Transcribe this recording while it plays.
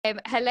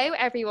Hello,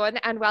 everyone,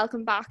 and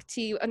welcome back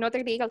to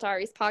another Legal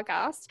Diaries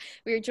podcast.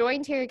 We're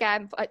joined here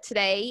again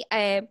today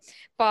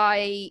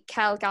by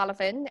Kel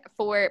Gallivan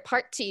for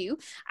part two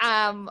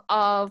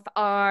of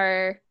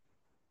our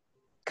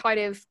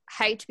kind of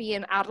how to be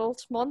an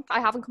adult month.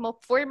 I haven't come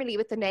up formally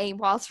with the name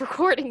whilst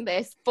recording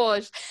this,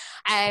 but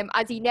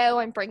as you know,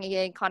 I'm bringing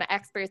in kind of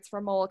experts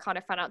from all kind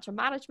of financial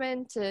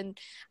management and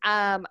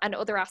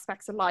other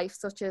aspects of life,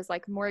 such as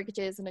like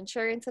mortgages and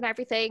insurance and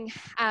everything,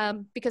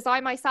 because I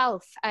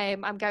myself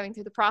I'm going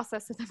through the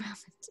process at the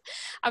moment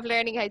of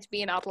learning how to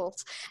be an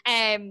adult.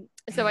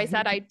 So I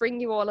said I'd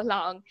bring you all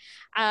along,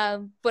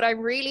 but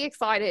I'm really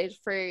excited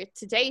for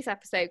today's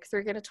episode because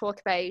we're going to talk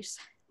about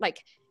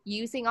like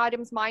using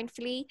items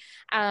mindfully,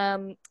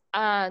 and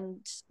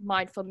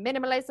mindful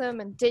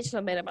minimalism and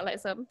digital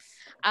minimalism,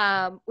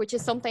 which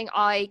is something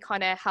I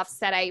kind of have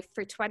set out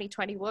for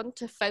 2021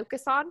 to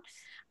focus on.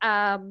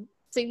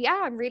 So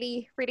yeah, I'm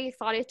really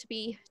excited to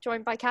be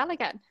joined by Kel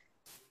again.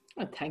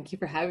 Well, thank you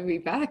for having me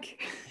back.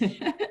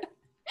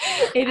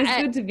 It is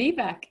good to be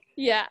back.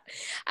 Yeah.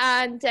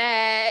 And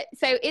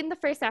so in the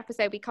first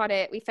episode,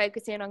 we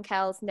focus in on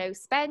Kel's no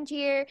spend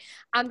year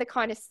and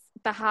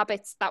the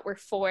habits that were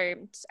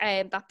formed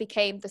and that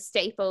became the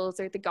staples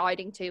or the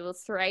guiding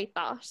tools throughout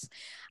that.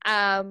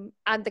 And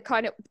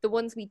the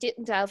ones we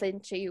didn't delve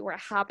into were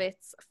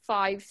habits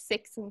 5,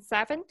 6, and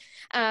 7.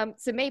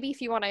 So maybe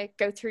if you want to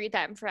go through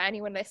them for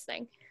anyone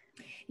listening.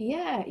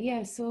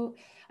 Yeah. So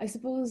I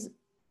suppose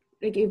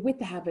like with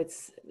the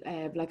habits,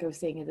 like I was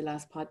saying in the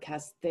last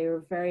podcast,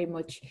 they're very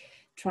much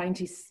trying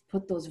to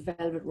put those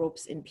velvet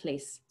ropes in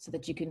place so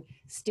that you can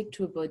stick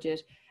to a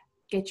budget,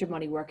 get your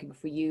money working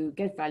for you,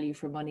 get value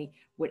for money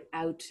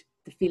without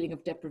the feeling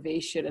of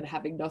deprivation and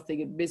having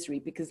nothing and misery,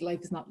 because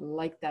life is not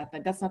like that.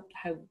 Like, that's not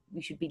how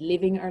we should be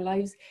living our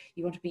lives.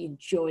 You want to be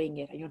enjoying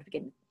it and you want to be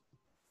getting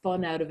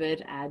fun out of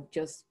it and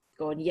just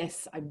going,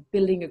 yes, I'm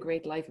building a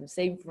great life, I'm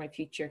saving for my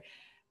future,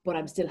 but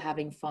I'm still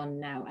having fun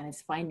now. And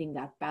it's finding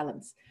that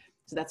balance.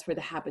 So that's where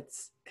the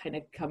habits kind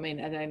of come in.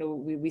 And I know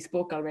we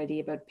spoke already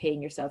about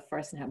paying yourself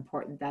first and how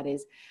important that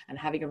is, and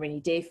having a rainy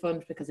day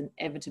fund, because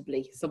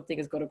inevitably something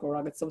is going to go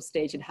wrong at some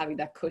stage, and having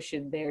that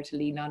cushion there to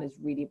lean on is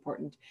really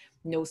important.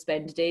 No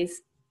spend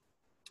days.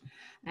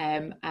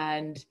 And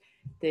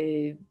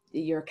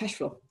your cash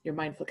flow, your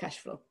mindful cash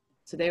flow.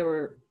 So they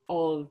were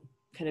all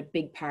kind of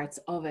big parts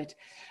of it.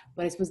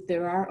 But I suppose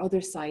there are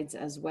other sides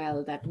as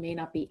well that may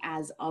not be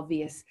as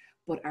obvious,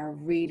 but are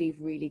really,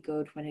 really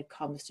good when it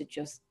comes to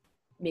just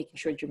making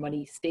sure that your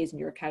money stays in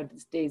your account and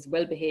stays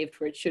well behaved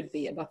where it should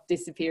be, and not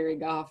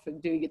disappearing off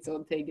and doing its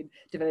own thing and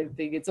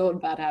developing its own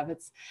bad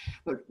habits.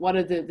 But one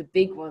of the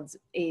big ones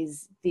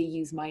is the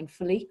use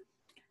mindfully.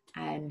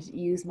 And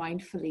use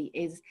mindfully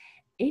is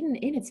in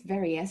its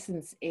very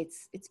essence,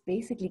 it's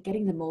basically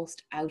getting the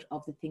most out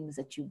of the things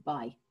that you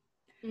buy.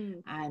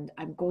 And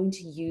I'm going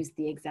to use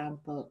the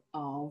example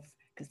of,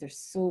 because they're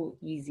so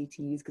easy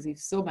to use because we have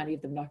so many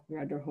of them knocking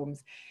around our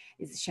homes,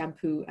 is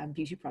shampoo and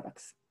beauty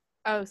products.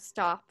 Oh,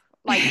 stop.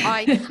 Like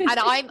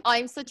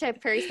I'm such a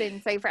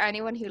person, so for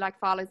anyone who like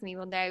follows me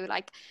will know,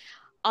 like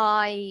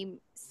I'm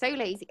so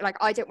lazy. Like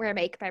I don't wear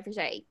makeup every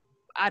day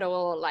at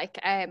all. Like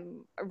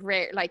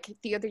like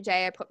the other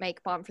day I put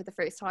makeup on for the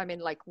first time in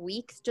like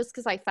weeks, just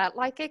because I felt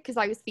like it, because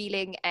I was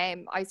feeling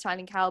I was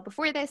telling Cal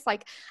before this,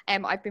 like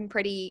I've been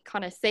pretty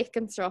kind of sick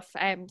and stuff,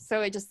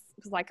 so I just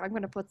was like, I'm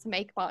gonna put some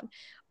makeup on.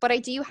 But I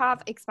do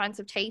have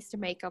expensive taste in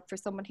makeup for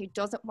someone who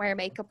doesn't wear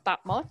makeup that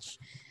much.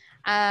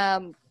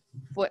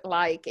 But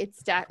like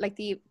it's like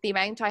the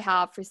amount I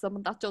have for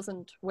someone that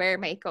doesn't wear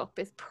makeup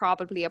is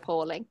probably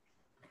appalling.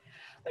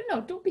 But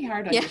no, don't be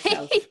hard on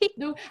yourself.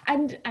 No,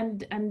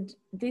 and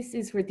this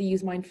is where the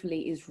use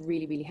mindfully is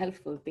really, really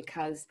helpful,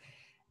 because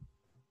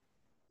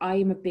I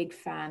am a big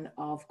fan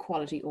of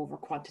quality over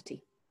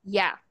quantity.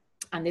 Yeah.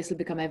 And this will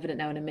become evident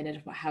now in a minute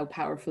of how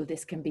powerful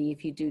this can be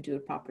if you do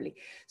it properly.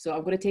 So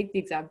I'm going to take the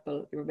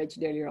example you were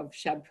mentioned earlier of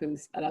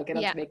shampoos, and I'll get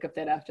on to makeup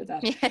then after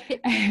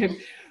that.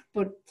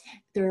 But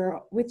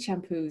with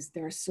shampoos,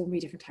 there are so many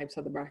different types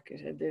on the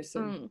market, and there's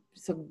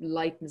some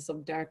light and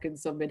some dark and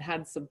some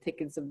enhanced, some thick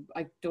and some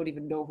I don't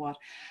even know what.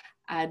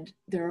 And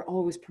there are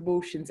always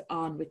promotions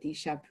on with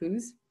these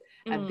shampoos.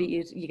 And be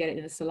it you get it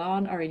in a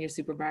salon or in your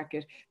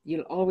supermarket,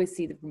 you'll always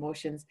see the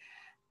promotions.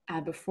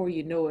 And before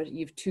you know it,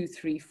 you have 2,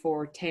 3,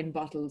 4, 10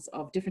 bottles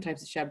of different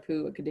types of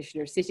shampoo and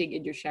conditioner sitting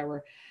in your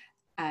shower,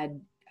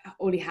 and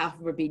only half of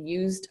them are being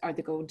used, or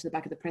they go into the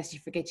back of the press. You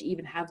forget you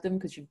even have them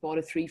because you've bought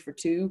a 3 for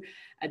 2,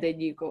 and then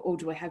you go, oh,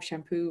 do I have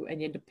shampoo? And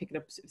you end up picking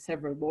up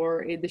several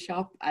more in the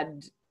shop.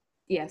 And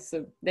yeah,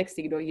 so next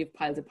thing you know, you have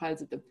piles and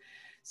piles of them.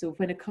 So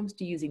when it comes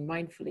to using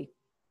mindfully,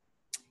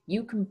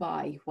 you can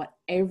buy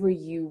whatever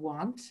you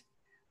want.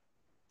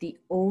 The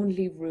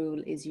only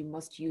rule is you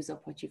must use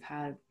up what you've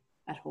had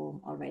at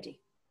home already.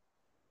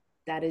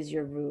 That is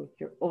your rule,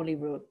 your only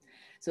rule.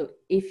 So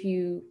if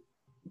you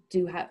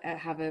do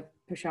have a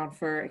penchant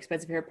for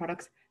expensive hair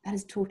products, that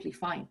is totally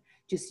fine.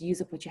 just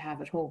use up what you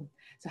have at home.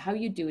 So how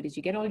you do it is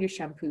you get all your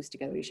shampoos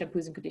together, your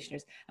shampoos and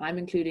conditioners, and I'm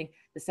including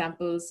the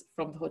samples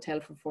from the hotel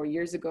from 4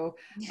 years ago.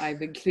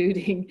 I'm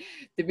including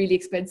the really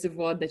expensive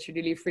one that you're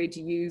really afraid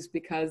to use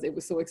because it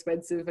was so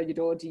expensive and you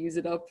don't want to use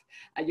it up,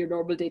 and your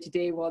normal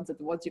day-to-day ones, and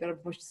the ones you got to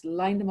push. Just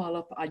line them all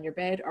up on your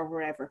bed or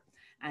wherever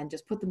and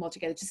just put them all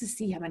together just to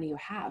see how many you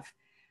have.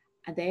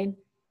 And then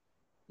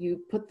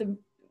you put them,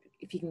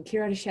 if you can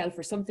clear out a shelf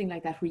or something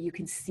like that where you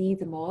can see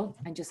them all,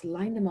 and just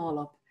line them all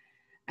up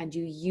and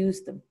you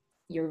use them,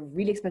 your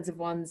really expensive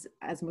ones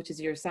as much as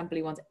your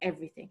sampley ones,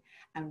 everything.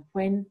 And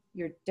when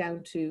you're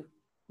down to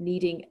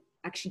needing,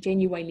 actually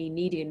genuinely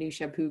needing a new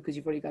shampoo because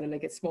you've only got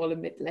like a small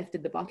bit left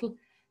in the bottle,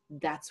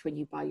 that's when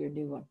you buy your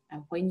new one.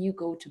 And when you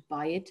go to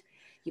buy it,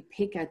 you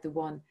pick out the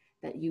one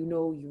that you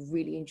know you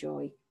really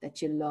enjoy,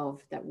 that you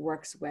love, that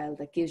works well,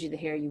 that gives you the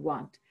hair you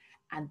want.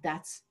 And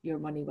that's your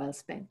money well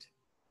spent.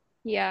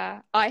 Yeah,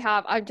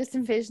 I'm just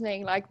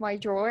envisioning like my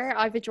drawer.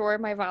 I have a drawer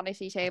in my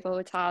vanity table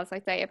which has,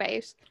 I'd say,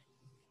 about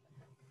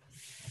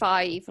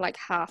 5 like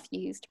half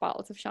used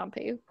bottles of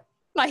shampoo.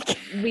 Like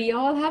we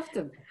all have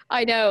them.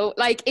 I know,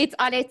 like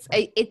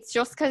it's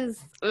just because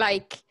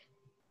like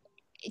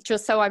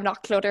just so I'm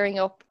not cluttering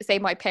up, say,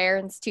 my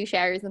parents' 2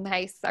 showers in the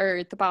house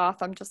or the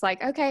bath. I'm just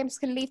like, okay, I'm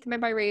just gonna leave them in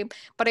my room.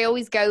 But I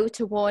always go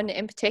to one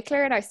in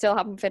particular, and I still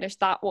haven't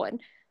finished that one.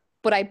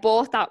 But I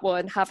bought that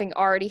one having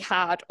already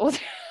had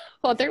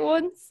other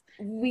ones.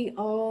 We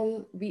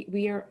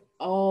are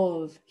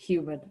all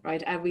human,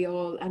 right?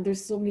 And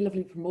there's so many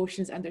lovely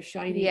promotions, and they're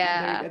shiny,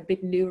 and they're a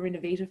bit newer,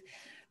 innovative.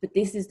 But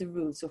this is the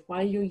rule. So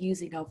while you're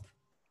using up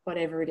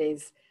whatever it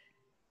is,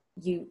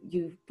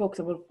 you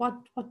focus on, well,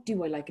 what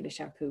do I like in a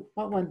shampoo?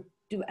 What one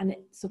do? And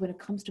so when it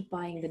comes to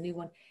buying the new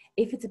one,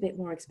 if it's a bit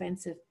more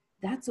expensive,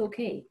 that's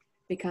okay,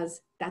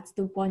 because that's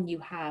the one you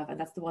have, and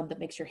that's the one that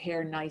makes your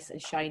hair nice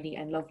and shiny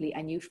and lovely,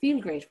 and you feel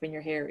great when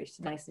your hair is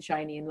nice and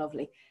shiny and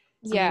lovely.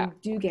 So you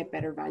do get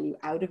better value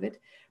out of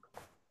it.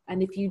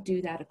 And if you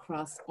do that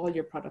across all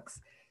your products,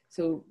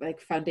 so like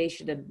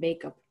foundation and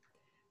makeup,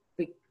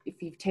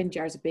 if you've 10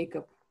 jars of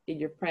makeup in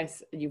your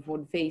press and you've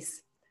one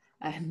face,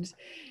 and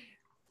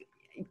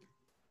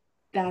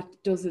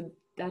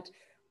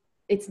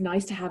it's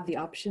nice to have the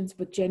options,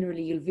 but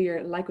generally you'll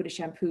veer, like with a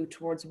shampoo,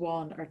 towards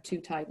 1 or 2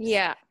 types.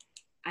 Yeah.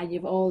 And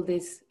you've all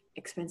this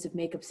expensive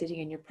makeup sitting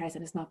in your press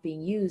and it's not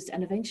being used,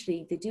 and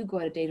eventually they do go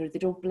out of date, or they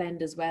don't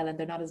blend as well, and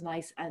they're not as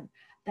nice, and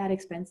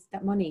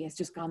that money has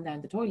just gone down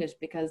the toilet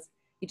because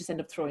you just end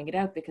up throwing it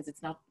out because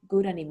it's not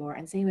good anymore.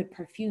 And same with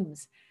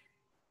perfumes,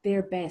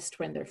 they're best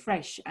when they're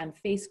fresh, and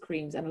face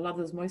creams and a lot of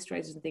those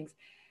moisturizers and things,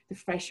 the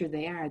fresher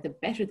they are, the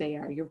better they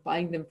are. You're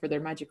buying them for their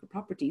magical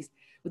properties,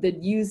 but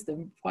then use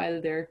them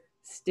while they're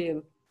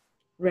still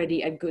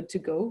ready and good to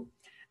go.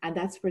 And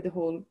that's where the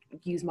whole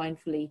use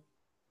mindfully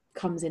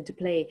comes into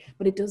play.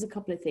 But it does a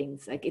couple of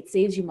things. Like, it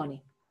saves you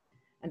money,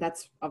 and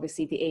that's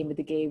obviously the aim of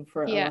the game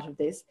for a lot of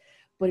this.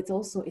 But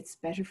it's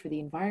better for the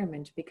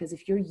environment, because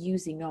if you're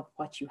using up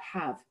what you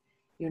have,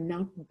 you're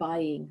not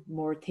buying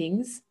more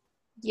things.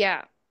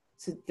 Yeah.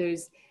 So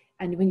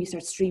and when you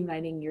start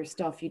streamlining your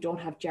stuff, you don't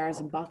have jars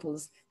and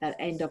bottles that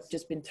end up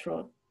just being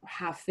thrown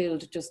half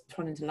filled, just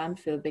thrown into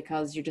landfill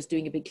because you're just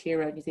doing a big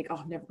clear out and you think, oh,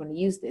 I'm never going to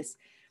use this.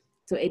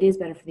 So it is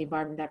better for the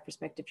environment in that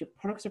perspective. Your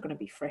products are going to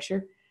be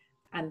fresher,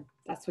 and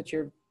that's what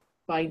you're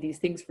buying these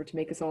things for, to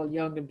make us all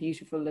young and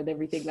beautiful and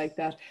everything like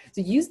that.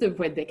 So use them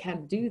when they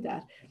can do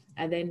that.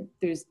 And then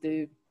there's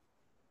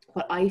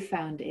what I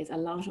found is a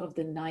lot of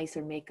the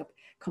nicer makeup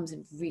comes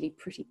in really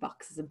pretty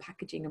boxes and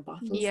packaging and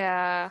bottles.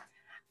 Yeah.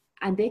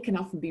 And they can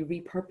often be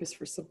repurposed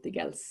for something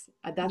else.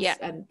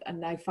 And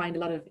and I find a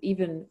lot of,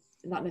 even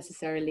not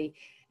necessarily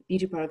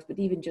beauty products, but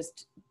even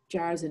just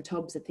jars and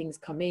tubs that things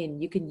come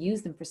in, you can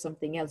use them for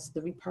something else,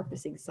 the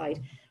repurposing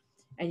side.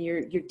 And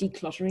you're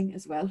decluttering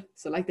as well.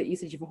 So like that, you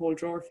said you have a whole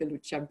drawer filled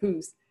with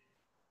shampoos.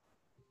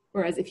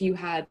 Whereas if you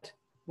had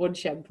one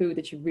shampoo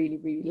that you really,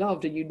 really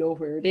loved and you know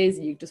where it is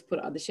and you just put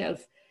it on the shelf,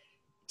 it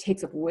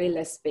takes up way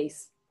less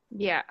space.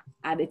 Yeah.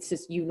 And it's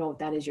just,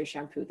 that is your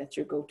shampoo, that's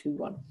your go-to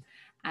one.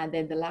 And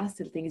then the last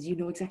little thing is,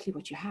 exactly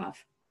what you have.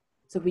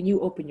 So when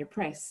you open your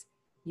press,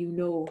 you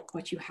know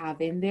what you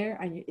have in there,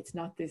 and it's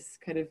not this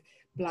kind of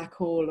black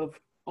hole of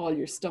all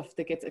your stuff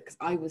that gets it. Because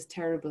I was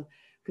terrible,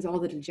 because all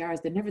the little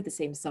jars, they're never the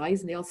same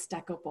size, and they all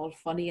stack up all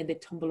funny, and they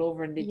tumble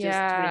over, and they just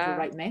turn into a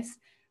right mess.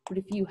 But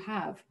if you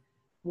have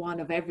one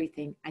of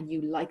everything, and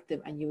you like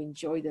them, and you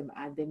enjoy them,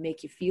 and they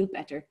make you feel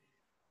better,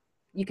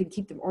 you can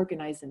keep them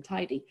organized and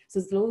tidy. So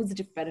there's loads of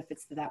different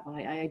benefits to that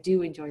one. I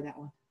do enjoy that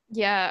one.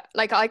 Yeah,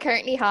 like I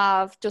currently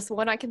have, just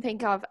one I can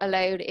think of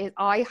aloud is,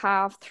 I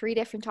have 3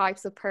 different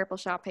types of purple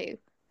shampoo.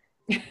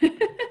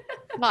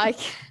 Like,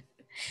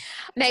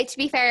 now to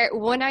be fair,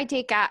 one I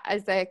did get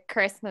as a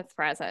Christmas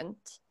present.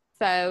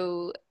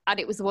 So, and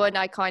it was one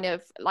I kind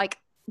of like,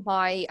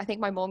 I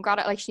think my mom got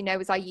it, like she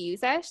knows I use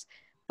it,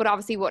 but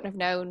obviously wouldn't have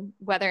known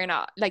whether or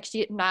not, like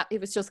she didn't,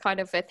 it was just kind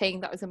of a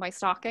thing that was in my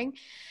stocking.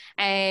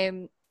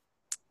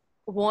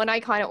 One I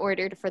kind of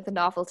ordered for the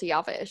novelty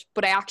of it,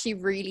 but I actually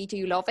really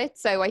do love it.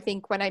 So I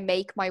think when I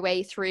make my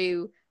way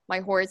through my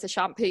hordes of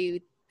shampoo,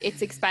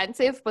 it's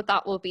expensive, but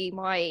that will be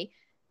my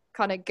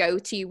kind of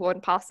go-to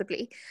one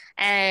possibly.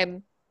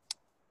 And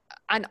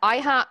I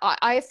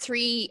have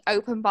 3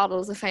 open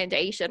bottles of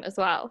foundation as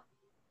well.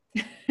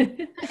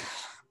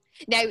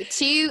 Now,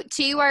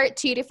 two are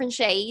 2 different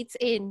shades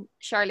in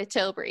Charlotte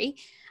Tilbury,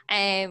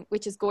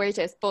 which is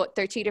gorgeous, but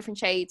they're 2 different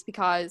shades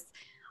because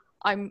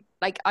I'm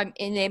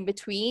in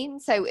between.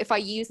 So if I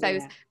use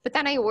those, but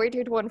then I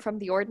ordered one from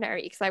The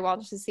Ordinary because I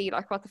wanted to see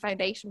like what the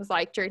foundation was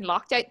like during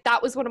lockdown.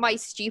 That was one of my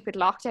stupid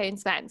lockdown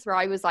spends where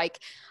I was like,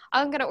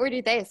 I'm gonna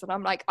order this, and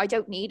I'm like, I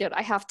don't need it.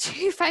 I have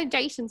 2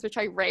 foundations which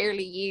I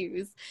rarely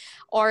use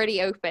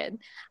already open.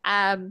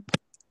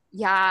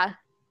 Yeah,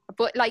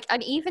 but like,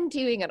 and even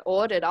doing an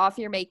audit of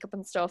your makeup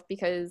and stuff,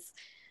 because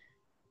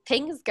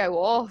things go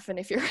off, and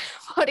if you're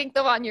putting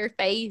them on your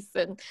face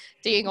and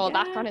doing all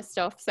that kind of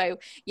stuff. So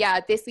yeah,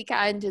 this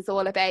weekend is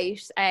all about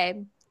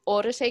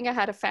auditing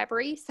ahead of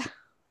February. So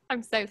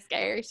I'm so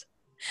scared.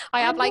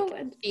 I have like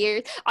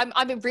fears.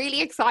 I'm really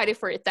excited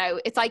for it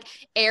though. It's like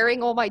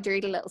airing all my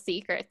dirty little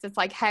secrets. It's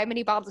like, how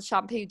many bottles of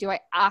shampoo do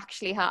I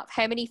actually have?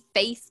 How many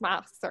face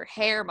masks or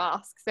hair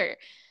masks or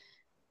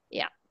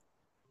yeah.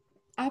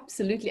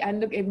 Absolutely. And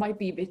look, it might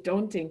be a bit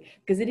daunting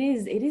because it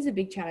is a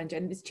big challenge,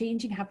 and it's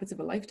changing habits of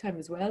a lifetime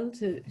as well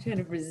to kind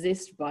of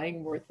resist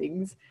buying more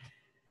things.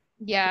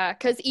 Yeah,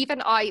 because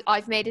even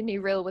I've made a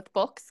new rule with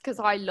books because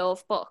I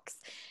love books.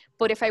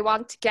 But if I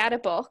want to get a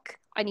book,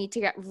 I need to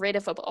get rid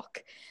of a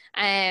book.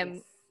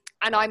 And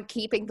I'm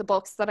keeping the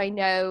books that I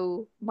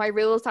know. My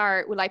rules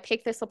are, will I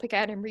pick this up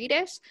again and read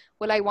it?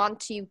 Will I want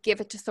to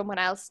give it to someone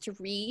else to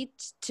read,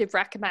 to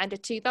recommend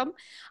it to them?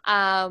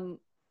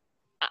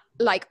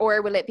 Like,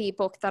 or will it be a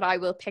book that I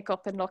will pick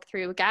up and look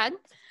through again?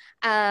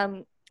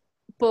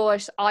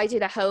 But I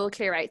did a whole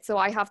clear out. So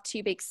I have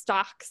 2 big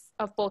stacks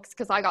of books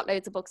because I got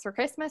loads of books for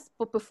Christmas.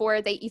 But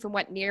before they even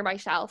went near my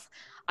shelf,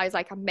 I was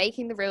like, I'm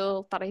making the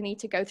rule that I need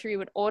to go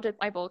through and audit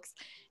my books.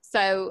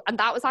 So, and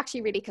that was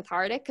actually really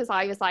cathartic because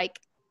I was like,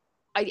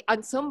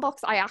 and some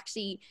books I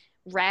actually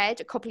read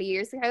a couple of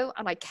years ago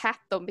and I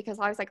kept them because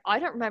I was like, I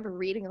don't remember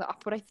reading that,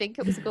 but I think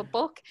it was a good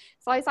book.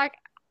 So I was like,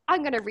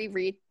 I'm going to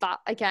reread that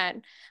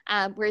again.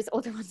 Whereas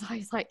other ones, I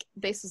was like,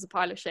 this was a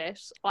pile of shit.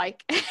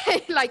 Like,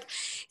 like,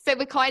 so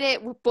we kind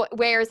of, but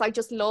whereas I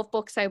just love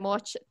books so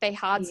much, they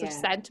had such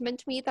sentiment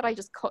to me that I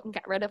just couldn't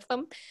get rid of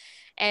them.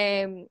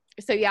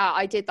 So yeah,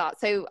 I did that.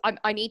 So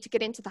I need to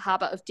get into the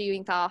habit of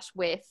doing that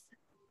with,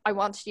 I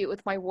want to do it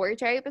with my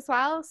wardrobe as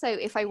well. So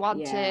if I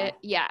want to,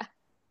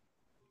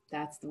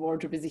 that's, the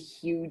wardrobe is a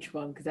huge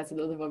one because that's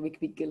another one we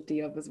could be guilty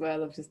of as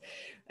well. Of just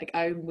like,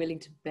 I'm willing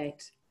to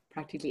bet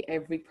practically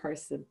every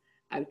person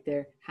out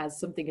there has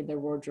something in their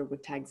wardrobe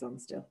with tags on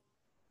still.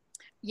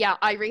 Yeah,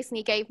 I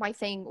recently gave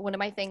one of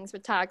my things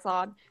with tags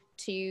on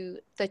to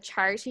the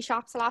charity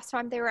shops the last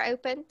time they were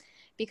open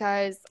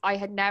because I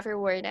had never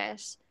worn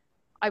it.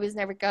 I was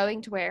never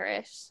going to wear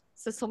it.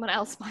 So someone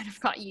else might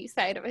have got use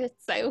out of it.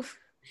 So,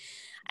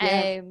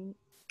 and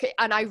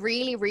I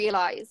really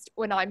realized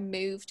when I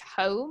moved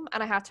home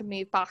and I had to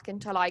move back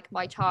into like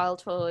my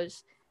childhood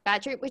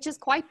bedroom, which is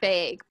quite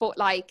big, but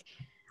like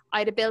I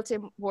had a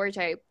built-in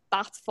wardrobe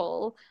that's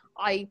full.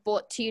 I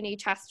bought 2 new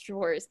chest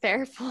drawers,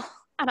 they're full,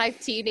 and I have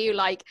 2 new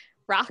like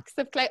racks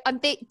of clothes.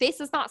 And this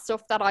is not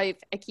stuff that I've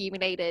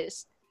accumulated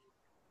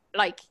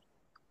like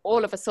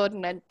all of a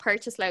sudden and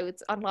purchased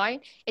loads online.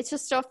 It's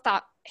just stuff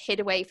that hid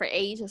away for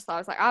ages. So I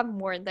was like, I haven't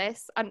worn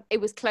this, and it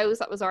was clothes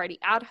that was already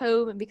at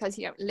home, and because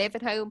you don't live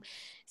at home.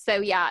 So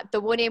yeah, the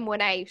 1 in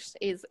 1 out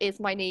is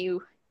my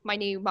new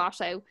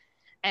motto.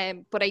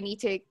 But I need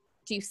to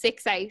do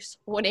 6 out,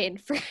 1 in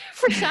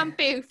for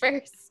shampoo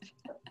first.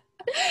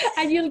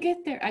 And you'll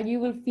get there, and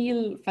you will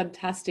feel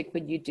fantastic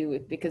when you do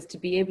it, because to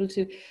be able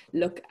to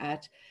look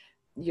at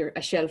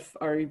a shelf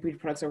or your beauty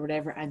products or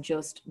whatever and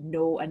just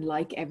know and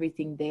like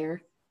everything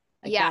there,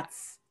 like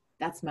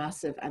that's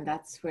massive. And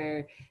that's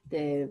where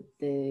the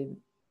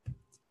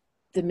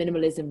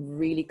minimalism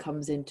really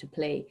comes into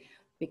play,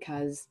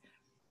 because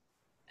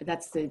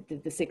that's the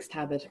 6th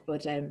habit.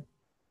 But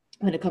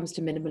when it comes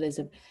to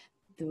minimalism,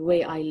 the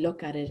way I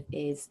look at it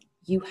is,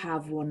 you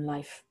have one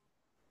life,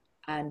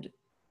 and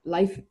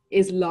life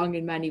is long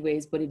in many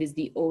ways, but it is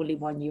the only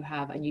one you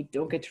have, and you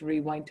don't get to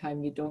rewind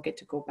time. You don't get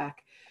to go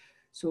back.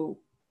 So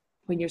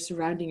when you're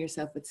surrounding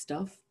yourself with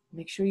stuff,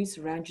 make sure you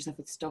surround yourself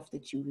with stuff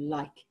that you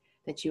like,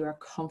 that you are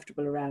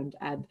comfortable around,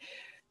 and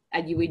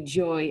you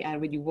enjoy.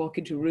 And when you walk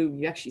into a room,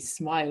 you actually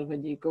smile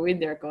when you go in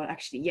there going,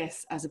 actually,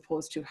 yes, as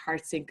opposed to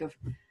heart sink of,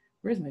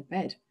 where's my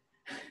bed?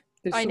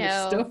 There's so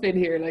much stuff in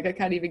here, like I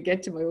can't even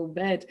get to my own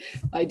bed.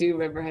 I do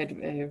remember I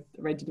had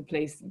rented a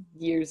place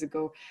years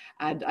ago,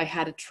 and I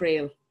had a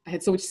trail. I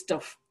had so much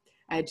stuff.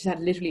 I just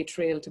had literally a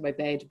trail to my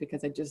bed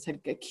because I just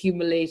had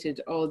accumulated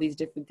all these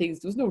different things.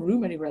 There was no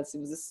room anywhere else. It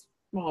was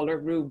a smaller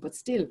room, but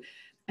still,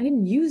 I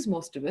didn't use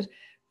most of it,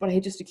 but I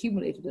had just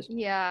accumulated it.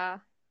 Yeah.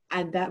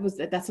 And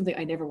that's something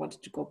I never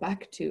wanted to go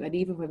back to. And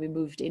even when we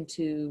moved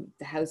into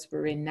the house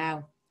we're in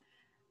now,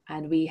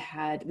 and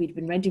we'd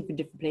been renting from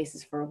different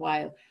places for a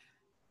while,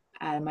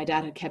 and my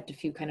dad had kept a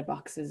few kind of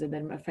boxes, and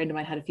then a friend of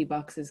mine had a few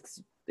boxes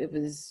because it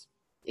was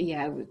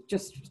yeah,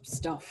 just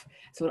stuff.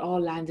 So it all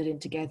landed in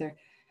together.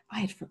 I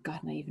had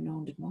forgotten I even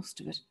owned most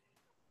of it.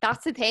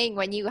 That's the thing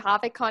when you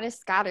have it kind of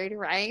scattered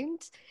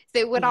around.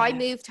 So when I Yeah.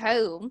 moved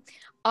home,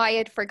 I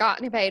had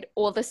forgotten about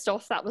all the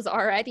stuff that was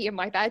already in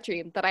my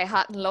bedroom that I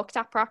hadn't looked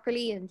at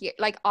properly. And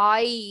like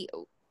I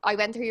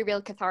went through a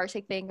real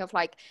cathartic thing of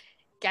like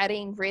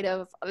getting rid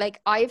of, like,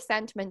 I have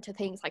sentiment to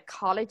things like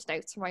college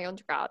notes from my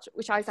undergrad,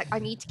 which I was like, I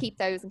need to keep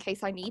those in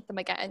case I need them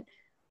again.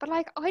 But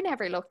like, I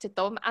never looked at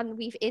them, and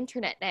we've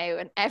internet now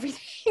and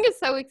everything is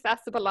so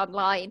accessible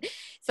online.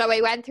 So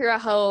I went through a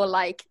whole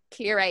like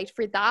clear out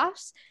for that.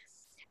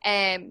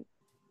 Um,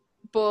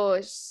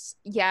 but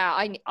yeah,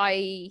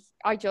 I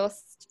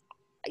just,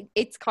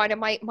 it's kind of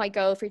my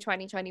goal for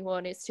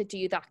 2021 is to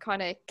do that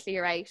kind of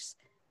clear out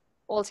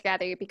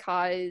altogether,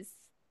 because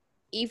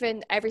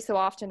even every so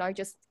often I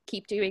just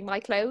keep doing my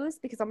clothes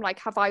because I'm like,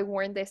 have I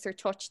worn this or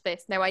touched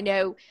this? Now I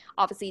know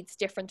obviously it's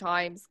different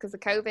times because of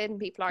COVID and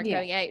people aren't Yeah.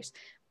 going out,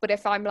 but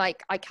if I'm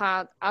like, I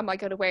can't, am I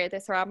going to wear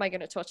this or am I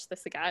going to touch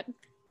this again?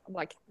 I'm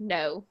like,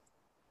 no.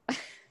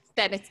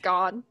 Then it's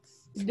gone.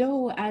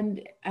 No,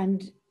 and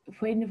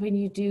when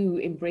you do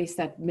embrace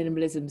that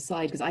minimalism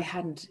side, because I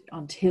hadn't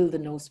until the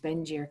no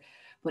spend year,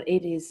 but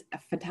it is a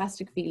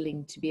fantastic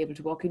feeling to be able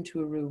to walk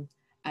into a room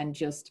and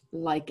just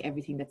like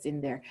everything that's in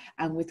there.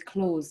 And with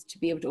clothes, to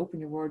be able to open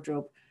your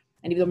wardrobe,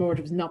 and even though my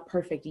wardrobe is not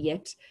perfect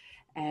yet,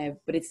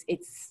 but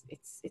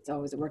it's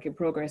always a work in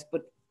progress.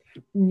 But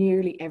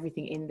nearly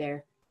everything in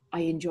there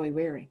I enjoy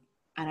wearing,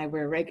 and I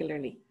wear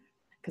regularly.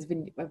 Because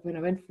when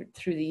I went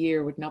through the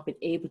year with not being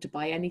able to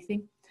buy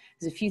anything,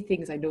 there's a few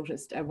things I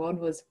noticed. And one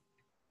was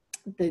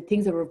the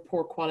things that were of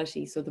poor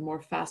quality, so the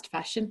more fast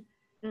fashion,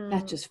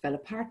 that Mm. just fell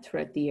apart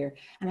throughout the year.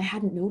 And I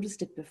hadn't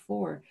noticed it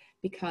before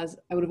because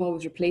I would have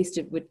always replaced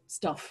it with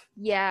stuff,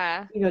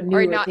 Yeah. Or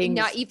newer not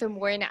things. even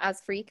worn it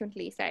as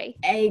frequently, say.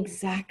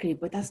 Exactly.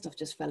 But that stuff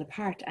just fell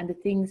apart. And the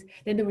things,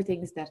 then there were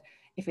things that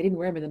if I didn't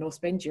wear them in the no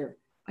spend year,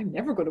 I'm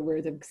never going to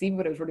wear them, because even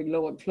when I was running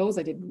low on clothes,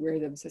 I didn't wear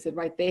them. So I said,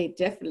 right, they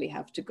definitely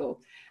have to go.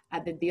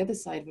 And then the other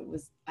side of it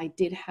was I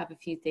did have a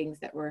few things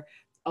that were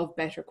of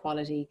better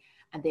quality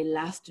and they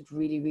lasted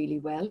really, really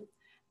well.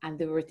 And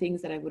there were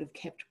things that I would have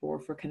kept more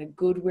for kind of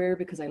good wear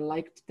because I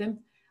liked them.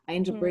 I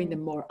ended up wearing Mm.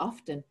 them more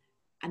often.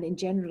 And in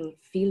general,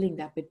 feeling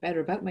that bit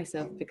better about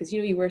myself, because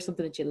you wear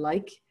something that you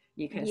like,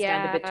 you kind of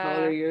stand a bit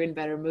taller, Yeah. you're in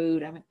better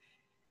mood. I went,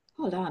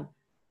 hold on,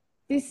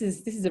 this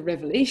is a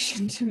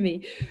revelation to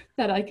me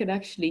that I can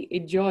actually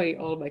enjoy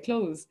all my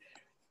clothes.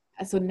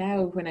 And so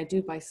now when I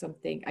do buy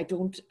something, I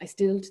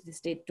still to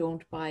this day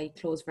don't buy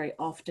clothes very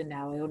often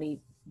now. I only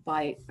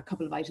buy a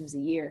couple of items a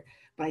year,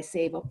 but I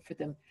save up for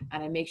them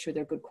and I make sure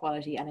they're good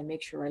quality and I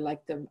make sure I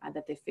like them and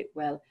that they fit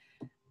well.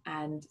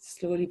 And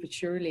slowly but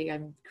surely,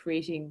 I'm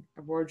creating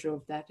a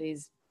wardrobe that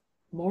is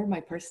more my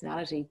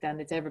personality than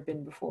it's ever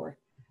been before.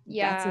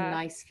 That's a Yeah.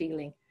 nice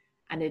feeling.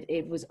 And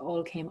it was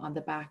all came on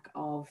the back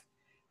of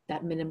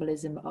that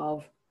minimalism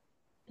of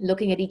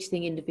looking at each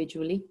thing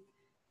individually,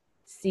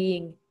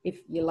 seeing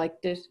if you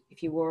liked it,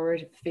 if you wore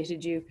it, if it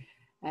fitted you.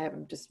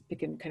 I'm just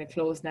picking kind of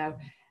clothes now.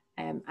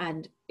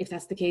 And if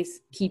that's the case,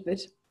 keep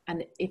it.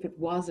 And if it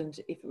wasn't,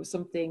 if it was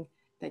something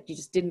that you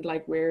just didn't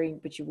like wearing,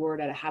 but you wore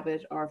it out of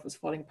habit, or if it was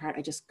falling apart,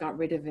 I just got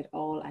rid of it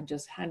all and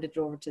just handed it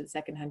over to the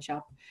secondhand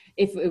shop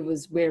if it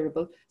was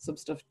wearable. Some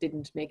stuff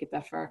didn't make it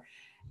that far.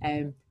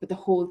 But the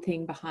whole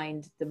thing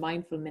behind the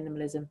mindful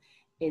minimalism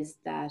is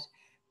that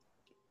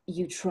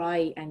you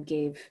try and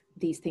give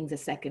these things a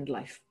second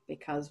life,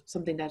 because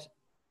something that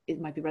it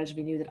might be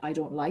relatively new that I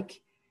don't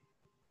like,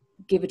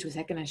 give it to a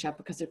secondhand shop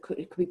because it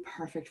could be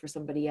perfect for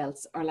somebody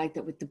else. Or like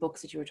that with the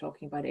books that you were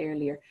talking about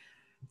earlier.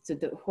 So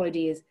the whole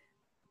idea is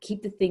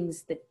keep the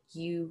things that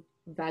you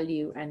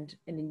value and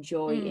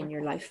enjoy Mm. in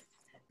your life,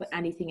 but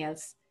anything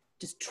else,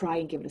 just try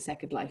and give it a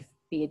second life.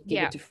 Be it give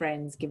Yeah. it to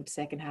friends, give it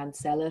secondhand,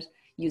 sell it,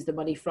 use the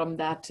money from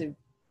that to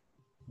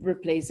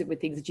replace it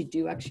with things that you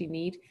do actually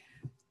need.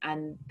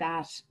 And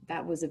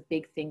that was a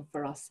big thing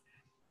for us.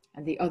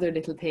 And the other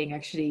little thing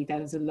actually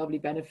that was a lovely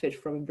benefit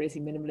from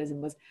embracing minimalism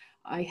was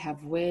I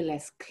have way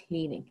less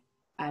cleaning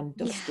and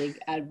Yeah. dusting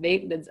and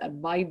maintenance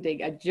and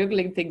minding and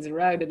juggling things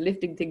around and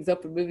lifting things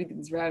up and moving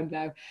things around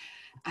now.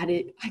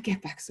 And I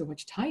get back so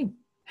much time.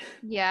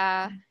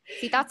 Yeah.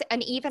 See, that's,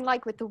 and even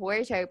like with the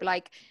wardrobe,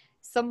 like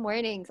some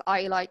mornings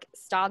I like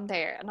stand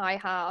there and I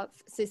have,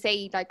 so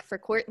say like for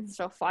court and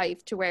stuff, I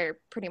have to wear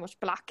pretty much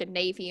black and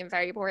navy and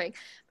very boring.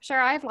 Sure,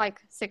 I have like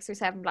 6 or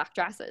 7 black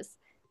dresses.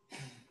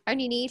 I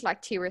only need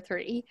like 2 or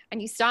 3,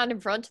 and you stand in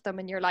front of them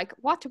and you're like,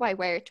 what do I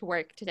wear to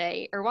work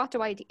today? Or what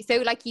do I do? So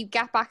like you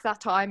get back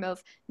that time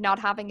of not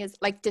having as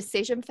like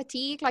decision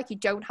fatigue, like you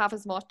don't have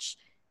as much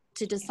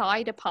to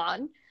decide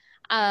upon.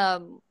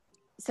 Um,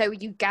 so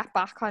you get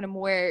back kind of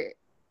more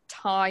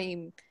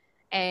time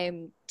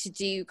to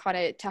do kind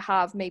of to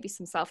have maybe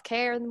some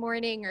self-care in the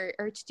morning,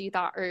 or to do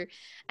that, or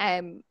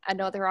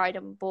another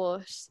item.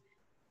 But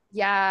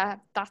yeah,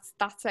 that's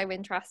so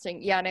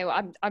interesting. Yeah, no,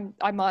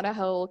 I'm on a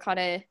whole kind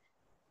of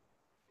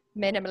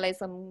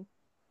minimalism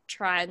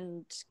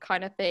trend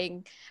kind of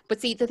thing. But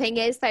see, the thing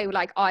is though,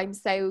 like I'm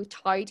so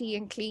tidy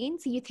and clean,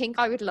 so you think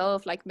I would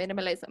love like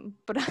minimalism,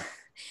 but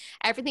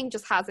everything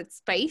just has its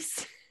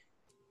space.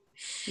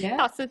 Yeah.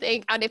 That's the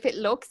thing. And if it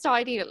looks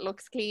tidy, it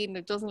looks clean,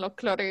 it doesn't look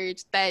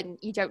cluttered, then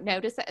you don't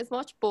notice it as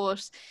much.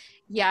 But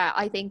yeah,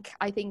 I think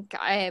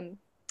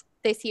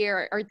this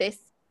year or this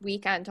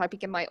weekend I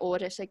begin my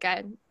audit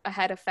again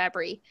ahead of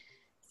February.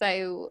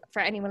 So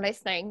for anyone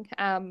listening,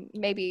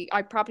 maybe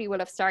I probably will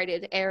have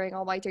started airing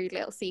all my dirty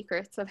little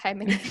secrets of how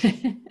many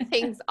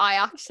things I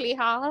actually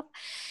have.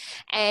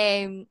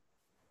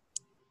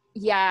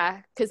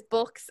 Yeah, because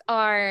books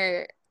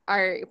are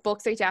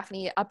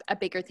definitely a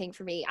bigger thing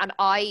for me, and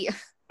I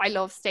I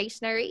love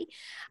stationery,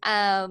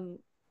 and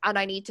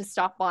I need to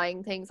stop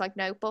buying things like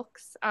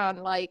notebooks and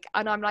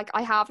I'm like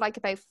I have like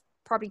about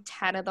probably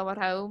 10 of them at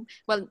home.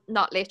 Well,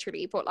 not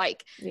literally, but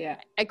like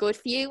a good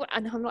few.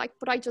 And I'm like,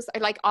 but I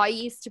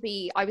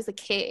was a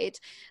kid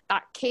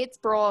that kids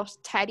brought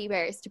teddy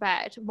bears to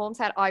bed. Mum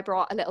said I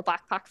brought a little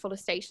backpack full of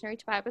stationery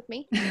to bed with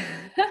me.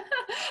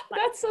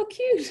 That's so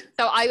cute.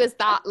 So I was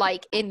that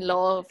like in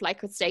love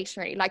like with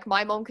stationery. Like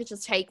my mum could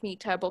just take me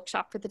to a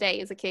bookshop for the day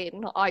as a kid,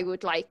 and I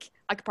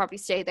could probably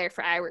stay there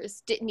for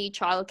hours. Didn't need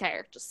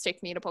childcare, just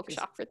stick me in a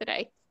bookshop for the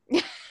day.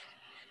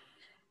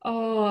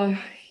 Oh,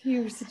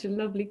 you're such a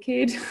lovely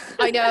kid.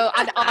 I know.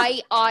 And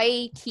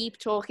I keep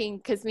talking,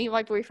 because me and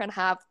my boyfriend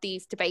have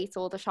these debates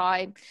all the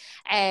time.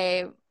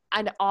 And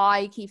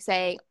I keep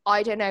saying,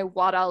 I don't know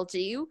what I'll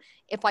do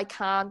if I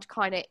can't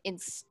kind of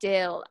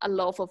instill a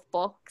love of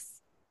books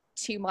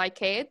to my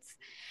kids.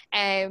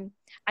 And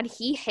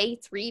he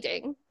hates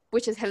reading,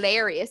 which is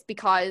hilarious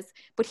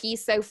but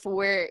he's so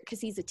for,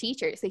 because he's a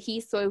teacher, so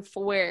he's so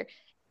for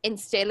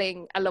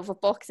instilling a love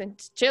of books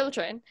into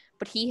children,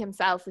 but he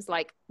himself is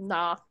like,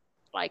 nah,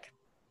 like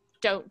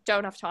don't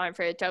have time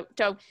for it.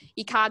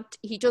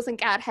 He doesn't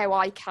get how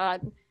I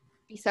can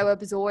be so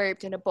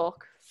absorbed in a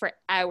book for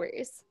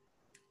hours.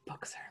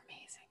 Books are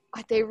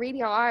amazing. They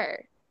really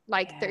are.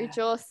 Like they're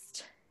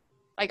just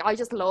like, I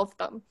just love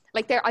them.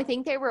 Like I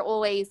think they were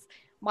always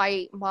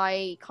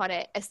my kind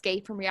of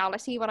escape from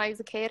reality when I was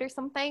a kid or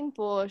something.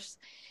 But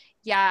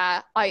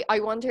yeah, I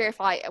wonder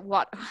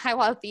how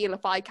I'll feel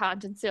if I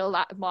can't instill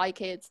that in my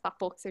kids, that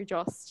books are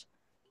just.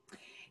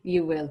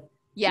 You will.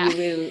 Yeah. You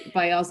will,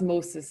 by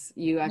osmosis,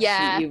 you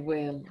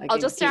will. I'll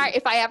just start,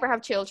 if I ever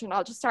have children,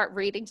 I'll just start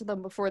reading to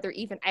them before they're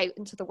even out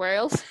into the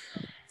world.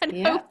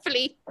 And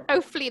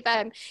hopefully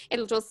then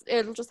it'll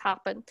just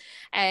happen.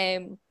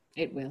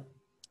 It will.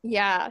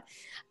 Yeah.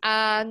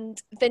 And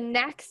the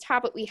next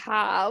habit we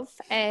have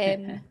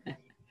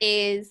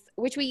is,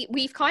 which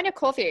we've kind of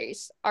covered,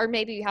 or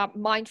maybe we have,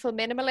 mindful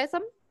minimalism.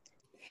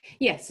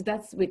 Yeah, so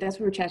that's what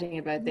we're chatting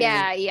about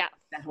there. Yeah.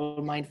 That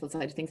whole mindful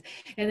side of things.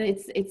 And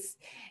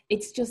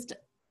it's just,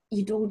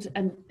 you don't,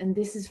 and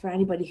this is for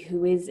anybody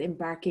who is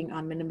embarking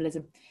on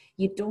minimalism,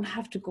 you don't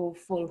have to go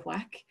full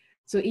whack.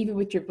 So even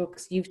with your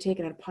books, you've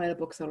taken out a pile of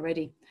books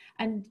already,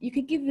 and you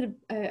could give it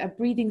a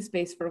breathing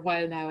space for a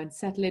while now and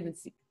settle in and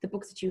see the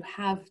books that you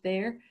have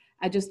there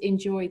and just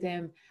enjoy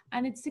them.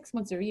 And in 6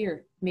 months or a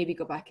year, maybe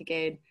go back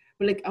again.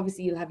 But like,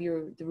 obviously you'll have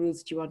the rules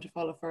that you want to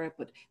follow for it.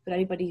 But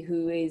anybody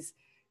who is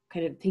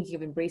kind of thinking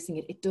of embracing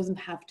it, it doesn't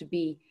have to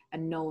be a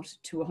 0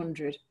 to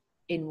 100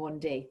 in one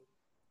day.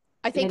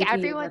 I think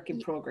everyone, work in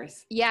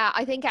progress. Yeah,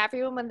 I think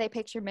everyone, when they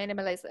picture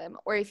minimalism,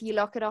 or if you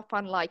look it up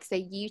on like,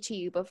 say,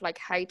 YouTube of like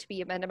how to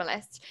be a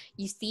minimalist,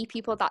 you see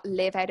people that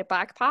live out of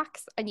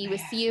backpacks, and you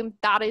assume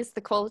that is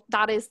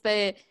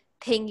the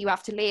thing you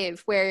have to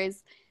live.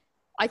 Whereas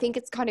I think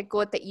it's kind of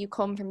good that you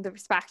come from the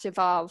perspective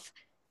of,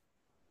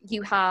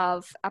 you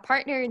have a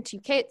partner and 2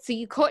 kids, so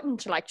you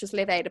couldn't like just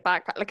live out of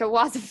backpack. Like, it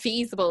wasn't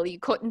feasible. You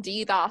couldn't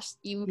do that.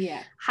 You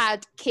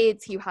had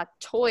kids who had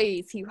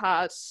toys, who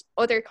had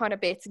other kind of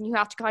bits, and you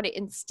have to kind of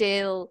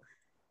instill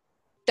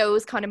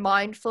those kind of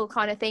mindful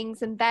kind of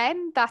things in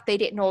them, that they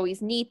didn't always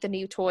need the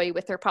new toy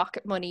with their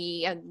pocket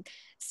money and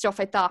stuff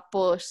like that.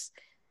 But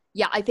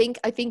yeah, I think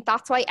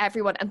that's why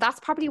everyone, and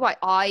that's probably why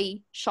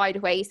I shied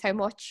away so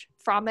much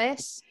from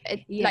it,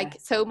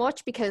 like so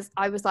much, because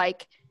I was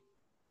like,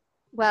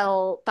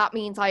 well, that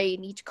means I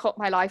need to cut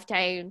my life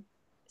down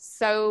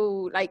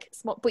so like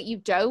small, but you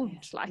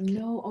don't. Like,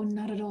 no,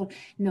 not at all.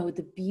 No,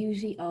 the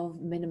beauty of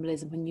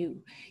minimalism, when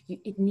you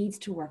it needs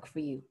to work for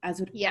you, as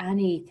with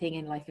anything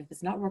in life. If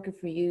it's not working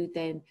for you,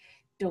 then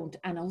don't.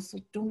 And also,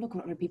 don't look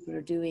what other people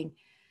are doing.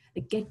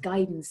 Like, get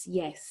guidance,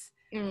 yes,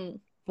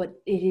 but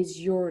it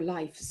is your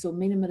life. So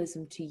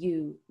minimalism to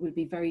you will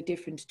be very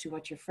different to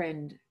what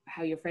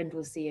how your friend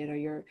will see it, or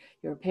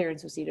your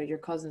parents will see it, or your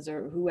cousins,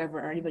 or whoever,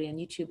 or anybody on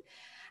YouTube.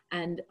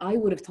 And I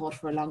would have thought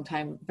for a long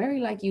time, very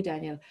like you,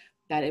 Daniel,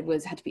 that it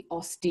had to be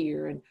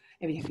austere and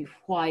everything had to be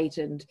white,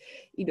 and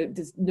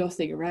there's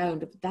nothing around.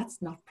 But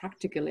that's not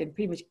practical in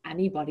pretty much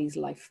anybody's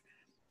life.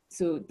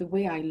 So the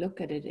way I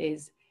look at it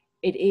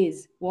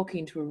is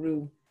walking into a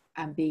room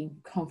and being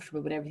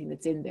comfortable with everything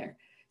that's in there.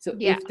 So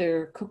if there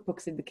are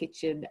cookbooks in the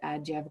kitchen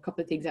and you have a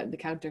couple of things out on the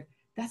counter,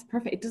 that's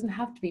perfect. It doesn't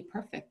have to be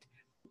perfect,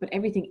 but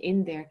everything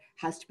in there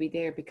has to be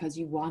there because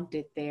you want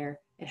it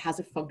there. It has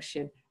a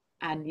function.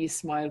 and you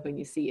smile when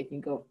you see it and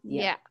you go,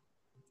 yeah.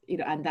 You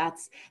know, and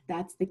that's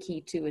the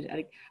key to it. I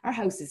think our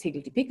house is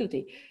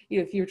higgledy-piggledy, you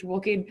know, if you were to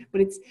walk in,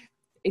 but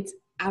it's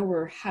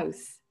our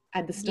house,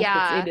 and the stuff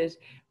that's in it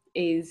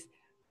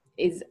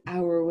is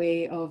our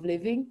way of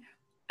living,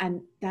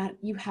 and that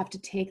you have to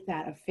take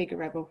that and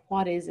figure out, well,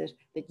 what is it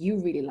that you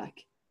really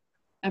like?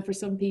 And for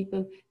some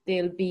people,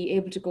 they'll be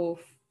able to go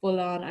full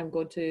on, I'm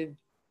going to,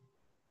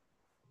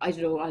 I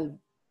don't know,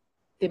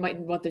 they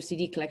mightn't want their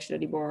CD collection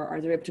anymore,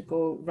 or they're able to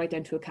go right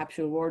down to a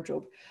capsule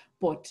wardrobe,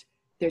 but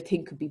their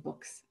thing could be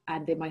books,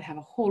 and they might have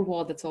a whole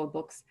wall that's all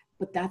books,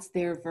 but that's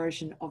their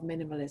version of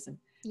minimalism,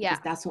 because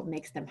that's what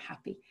makes them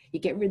happy. You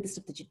get rid of the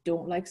stuff that you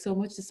don't like so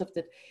much, the stuff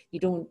that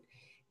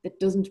that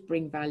doesn't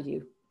bring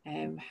value.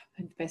 The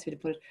best way to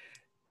put it,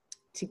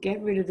 to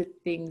get rid of the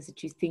things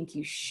that you think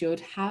you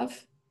should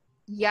have.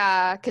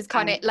 Yeah, because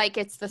kind of like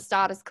it's the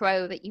status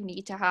quo that you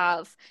need to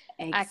have.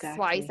 Exactly. X,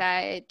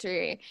 Y, Z,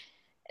 or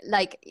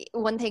like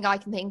one thing I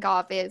can think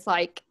of is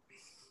like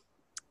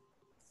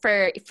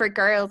for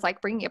girls,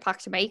 like bringing it back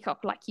to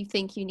makeup, like you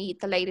think you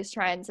need the latest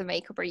trends in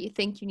makeup, or you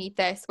think you need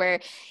this, where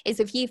is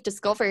if you've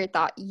discovered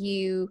that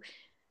you,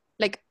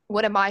 like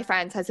one of my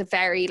friends has a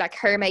very, like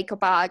her makeup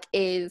bag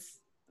is,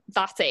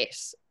 that's it,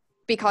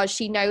 because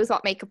she knows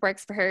what makeup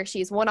works for her. She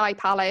has one eye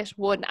palette,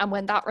 and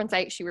when that runs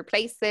out, she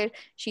replaces it.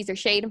 She's her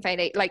shade and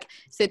foundation, like,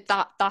 so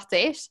that's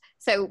it.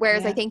 So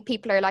whereas I think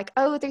people are like,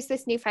 oh, there's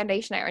this new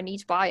foundation out, I need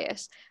to buy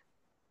it.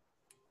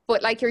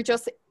 But like, you're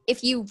just,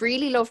 if you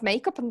really love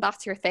makeup and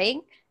that's your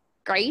thing,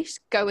 great,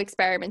 go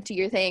experiment, do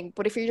your thing.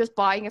 But if you're just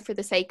buying it for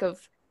the sake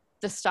of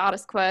the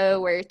status quo,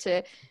 or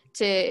to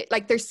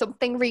like, there's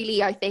something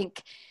really, I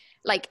think,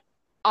 like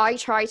I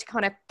try to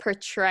kind of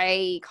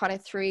portray kind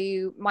of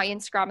through my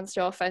Instagram and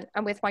stuff,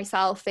 and with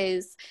myself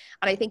is,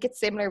 and I think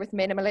it's similar with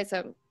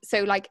minimalism.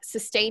 So like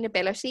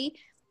sustainability,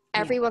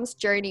 everyone's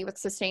journey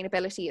with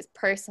sustainability is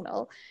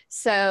personal.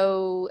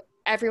 So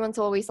everyone's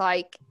always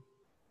like,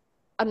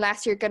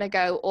 unless you're going to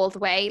go all the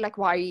way, like,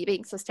 why are you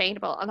being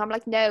sustainable? And I'm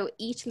like, no,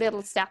 each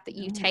little step that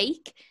you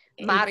take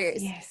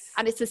matters.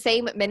 And it's the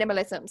same with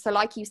minimalism. So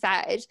like you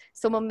said,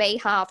 someone may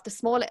have the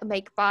small little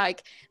makeup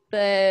bag,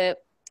 the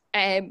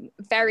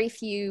very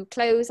few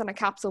clothes and a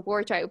capsule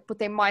wardrobe, but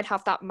they might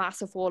have that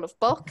massive wall of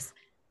books,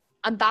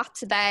 and that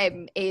to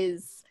them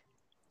is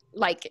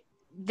like,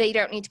 they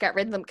don't need to get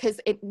rid of them, because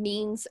it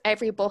means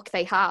every book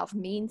they have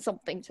means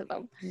something to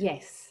them.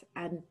 Yes,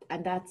 and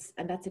that's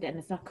it. And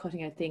it's not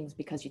cutting out things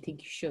because you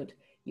think you should.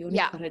 You only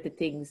cut out the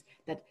things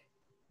that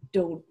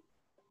don't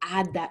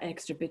add that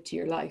extra bit to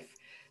your life.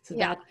 So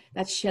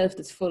that shelf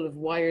that's full of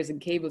wires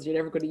and cables you're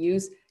never going to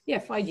use,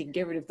 fine, you can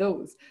get rid of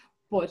those.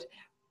 But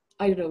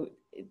I don't know,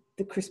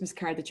 the Christmas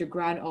card that your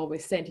gran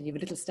always sent, and you have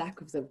a little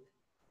stack of them,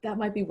 that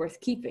might be worth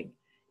keeping.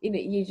 You know,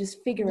 you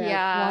just figure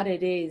out what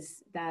it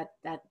is that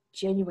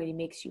genuinely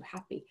makes you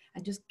happy,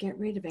 and just get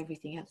rid of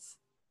everything else.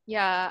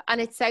 Yeah,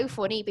 and it's so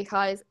funny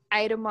because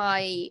out of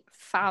my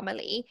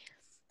family,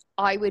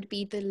 I would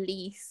be the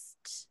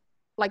least,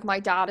 like my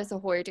dad is a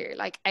hoarder,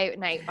 like out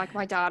and out, like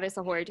my dad is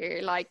a hoarder,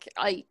 like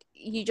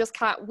you just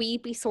can't,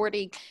 we'd be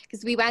sorting,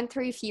 because we went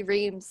through a few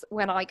rooms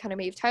when I kind of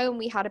moved home.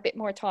 We had a bit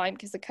more time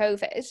because of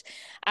COVID,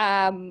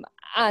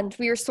 and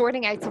we were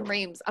sorting out some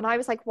rooms, and I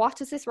was like, what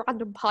does this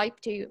random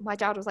pipe do? My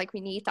dad was like,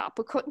 we need that,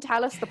 but couldn't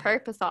tell us the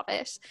purpose of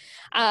it.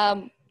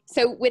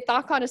 So with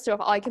that kind of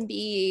stuff, I can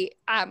be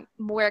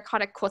more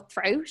kind of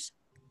cutthroat.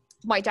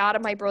 My dad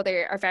and my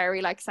brother are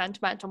very like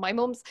sentimental.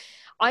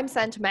 I'm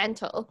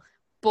sentimental,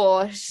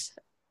 but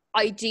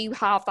I do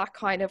have that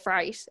kind of,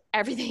 right,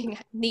 everything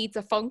needs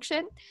a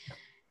function,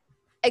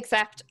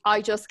 except I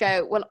just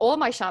go, well, all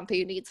my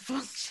shampoo needs a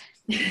function.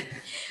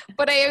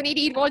 But I only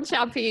need one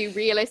shampoo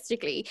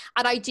realistically.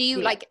 And I do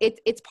like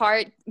it's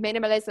part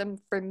minimalism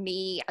for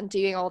me, and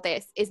doing all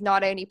this is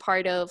not only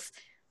part of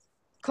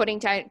cutting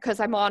down, because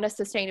I'm on a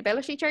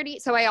sustainability journey.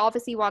 So I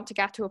obviously want to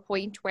get to a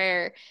point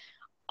where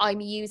I'm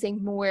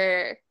using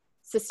more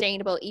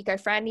sustainable,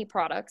 eco-friendly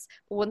products.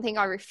 But one thing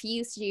I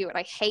refuse to do, and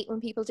I hate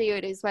when people do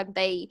it, is when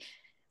they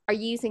are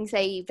using,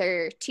 say,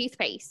 their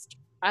toothpaste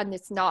and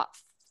it's not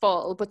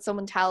full, but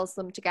someone tells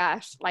them to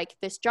get like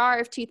this jar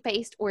of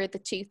toothpaste, or the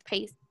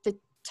toothpaste, the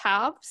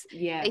tabs,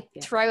 they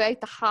throw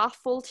out the half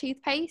full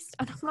toothpaste,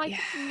 and I'm like,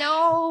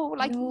 no,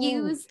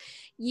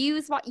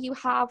 use what you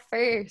have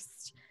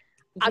first.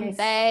 And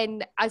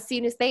then as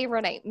soon as they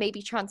run out,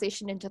 maybe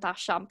transition into that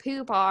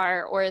shampoo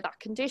bar or that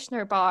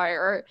conditioner bar,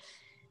 or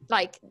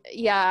like,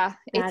 that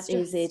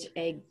is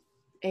it.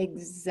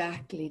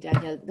 Exactly,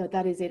 Danielle. No,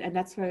 that is it. And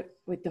that's why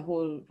with the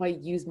whole, why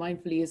use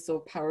mindfully is so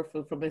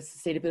powerful from a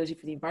sustainability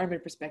for the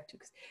environment perspective,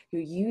 because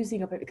you're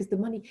using up, because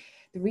the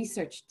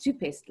research,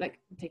 toothpaste, like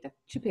take that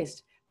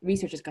toothpaste,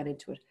 research has gone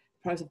into it.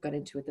 Products have gone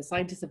into it. The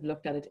scientists have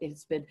looked at it.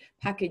 It's been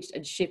packaged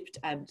and shipped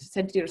and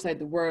sent to the other side of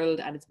the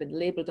world, and it's been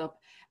labeled up,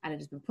 and it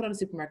has been put on a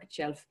supermarket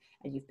shelf,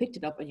 and you've picked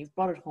it up and you've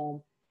brought it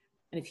home.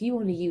 And if you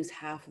only use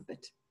half of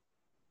it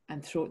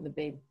and throw it in the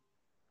bin,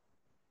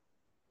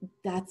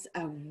 that's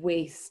a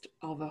waste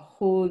of a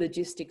whole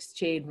logistics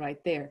chain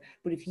right there.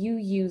 But if you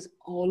use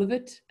all of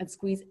it and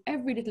squeeze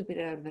every little bit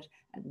out of it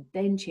and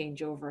then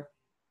change over,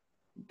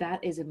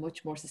 that is a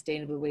much more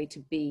sustainable way to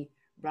be,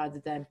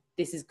 rather than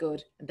this is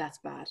good and that's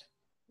bad.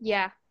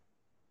 Yeah.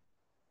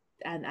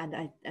 And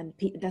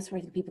that's where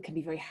I think people can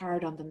be very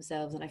hard on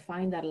themselves, and I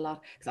find that a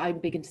lot because I'm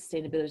big into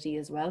sustainability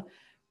as well.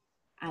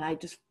 And I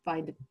just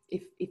find that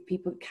if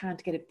people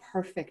can't get it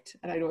perfect,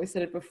 and I know I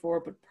said it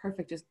before, but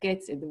perfect just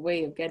gets in the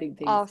way of getting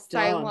things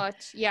done. So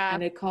much. Yeah.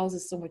 And it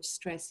causes so much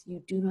stress.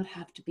 You do not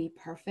have to be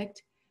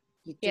perfect.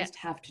 You just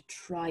have to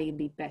try and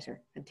be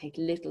better and take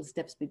little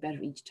steps to be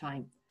better each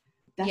time.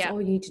 That's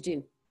all you need to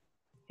do.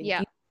 If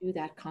you do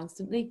that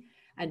constantly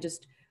and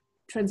just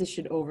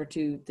transition over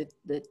to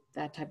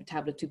that type of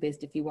tablet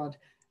toothpaste if you want,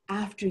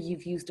 after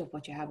you've used up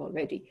what you have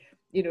already,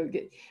 you know,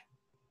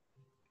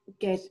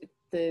 get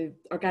the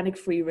organic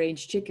free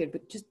range chicken,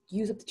 but just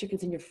use up the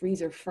chickens in your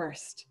freezer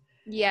first.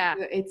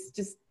 It's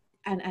just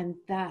and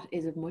that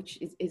is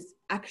is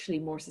actually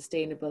more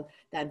sustainable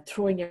than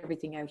throwing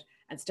everything out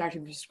and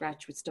starting from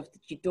scratch with stuff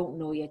that you don't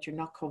know yet, you're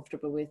not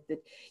comfortable with,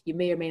 that you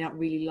may or may not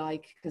really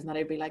like, because not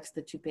everybody likes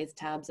the toothpaste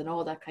tabs and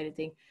all that kind of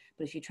thing.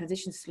 But if you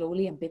transition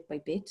slowly and bit by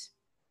bit,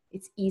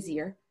 it's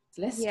easier, it's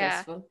less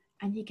stressful,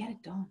 and you get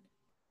it done.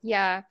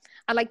 Yeah.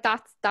 And like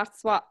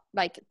that's what,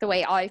 like, the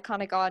way I've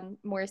kind of gone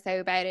more so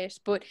about it.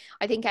 But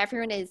I think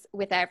everyone is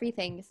with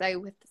everything. So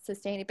with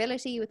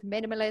sustainability, with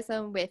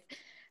minimalism, with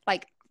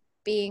like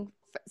being,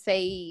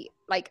 say,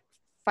 like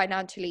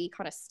financially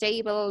kind of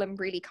stable and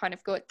really kind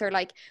of good, they're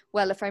like,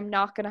 well, if I'm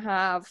not going to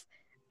have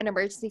an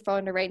emergency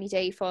fund, a rainy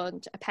day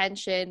fund, a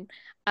pension,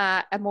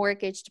 a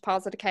mortgage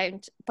deposit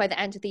account by the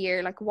end of the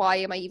year, like, why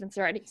am I even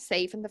starting to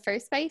save in the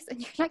first place? And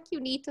you're like,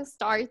 you need to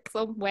start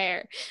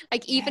somewhere.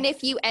 Like, even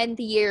if you end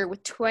the year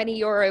with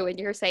 €20 in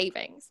your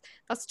savings,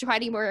 that's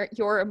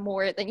 €20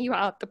 more than you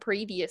had the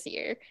previous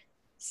year.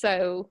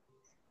 So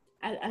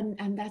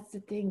and that's the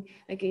thing,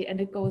 like,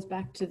 and it goes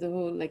back to the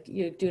whole, like,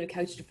 you're doing a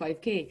couch to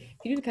 5k.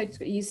 If you do the couch,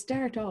 you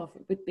start off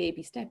with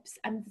baby steps,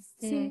 and it's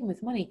the same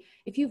with money.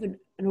 If you have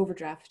an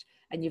overdraft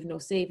and you've no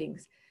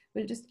savings,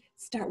 well, just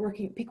start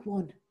working, pick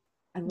one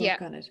and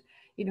work on it.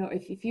 You know,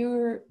 if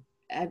you're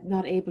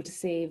not able to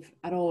save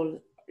at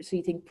all, so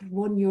you think, put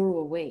 €1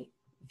 away.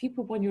 If you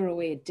put €1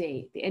 away a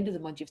day, at the end of the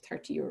month you have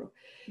 €30.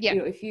 You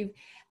know, if you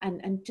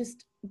and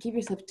just give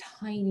yourself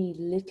tiny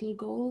little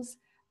goals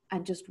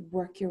and just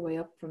work your way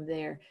up from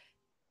there.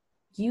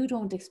 You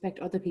don't expect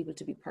other people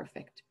to be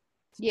perfect.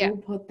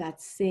 Don't put that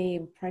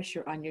same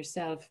pressure on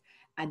yourself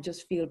and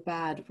just feel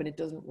bad when it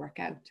doesn't work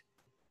out.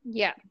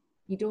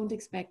 You don't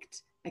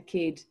expect a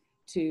kid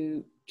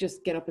to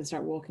just get up and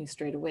start walking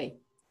straight away.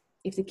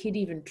 If the kid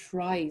even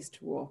tries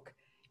to walk,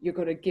 you're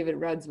going to give it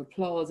rounds of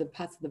applause and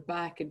pats on the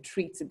back and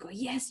treats and go,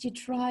 yes, you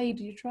tried.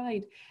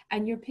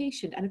 And you're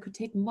patient, and it could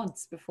take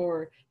months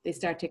before they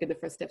start taking the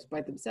first steps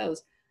by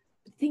themselves.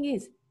 But the thing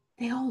is,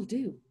 they all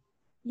do.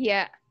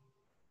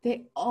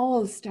 They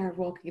all start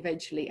walking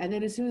eventually. And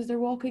then as soon as they're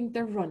walking,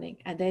 they're running.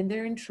 And then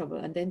they're in trouble.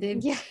 And then they...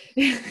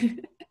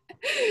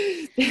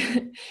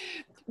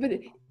 But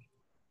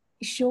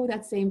show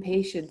that same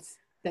patience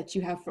that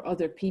you have for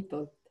other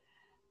people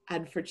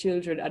and for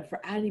children and for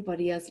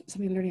anybody else.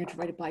 Somebody learning how to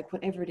ride a bike,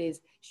 whatever it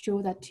is.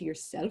 Show that to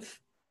yourself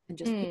and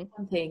just pick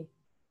one thing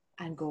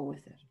and go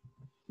with it.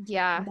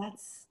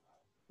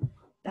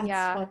 And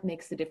that's what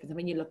makes the difference. And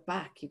when you look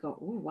back, you go,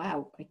 oh,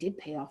 wow, I did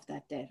pay off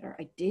that debt, or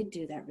I did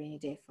do that rainy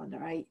day fund,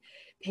 or I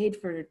paid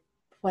for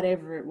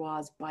whatever it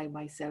was by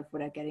myself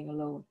without getting a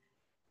loan.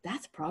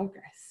 That's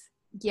progress.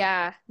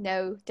 Yeah,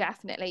 no,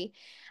 definitely.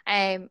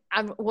 And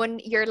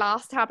your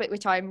last habit,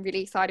 which I'm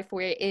really excited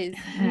for, is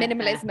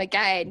minimalism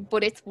again,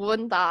 but it's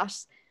one that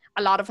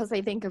a lot of us,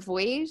 I think,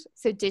 avoid.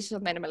 So digital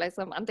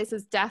minimalism. And this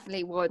is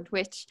definitely one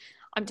which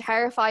I'm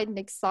terrified and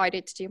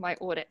excited to do my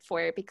audit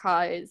for,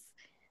 because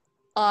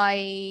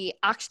I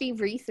actually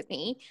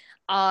recently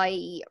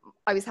I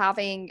was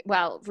having,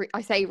 well,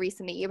 I say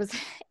recently, it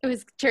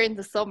was during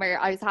the summer.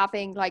 I was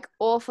having like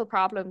awful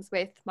problems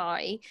with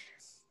my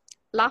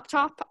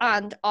laptop,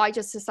 and I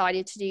just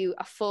decided to do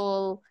a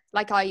full,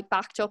 like, I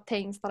backed up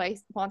things that I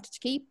wanted to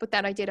keep, but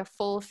then I did a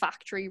full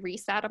factory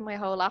reset on my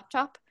whole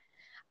laptop,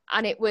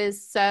 and it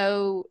was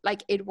so,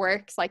 like, it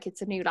works like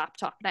it's a new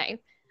laptop now,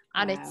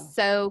 and it's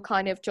so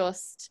kind of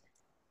just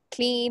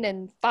clean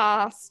and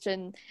fast,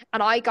 and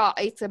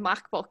it's a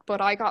MacBook, but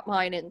I got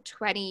mine in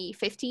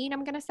 2015,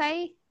 I'm gonna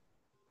say.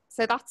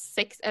 So that's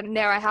 6, and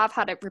now I have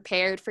had it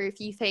repaired for a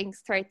few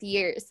things throughout the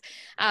years,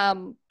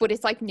 but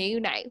it's like new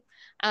now,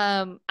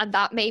 and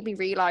that made me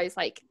realize,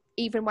 like,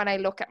 even when I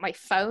look at my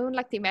phone,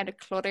 like the amount of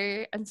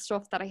clutter and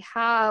stuff that I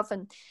have.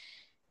 And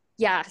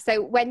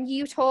so when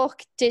you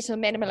talk digital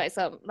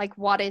minimalism, like,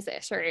 what is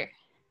it? Or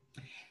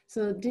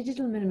so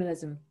digital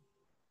minimalism,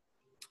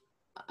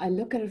 I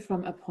look at it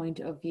from a point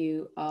of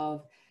view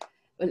of,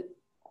 well,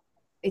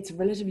 it's a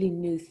relatively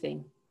new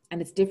thing,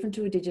 and it's different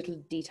to a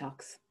digital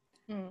detox.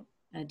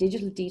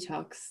 Digital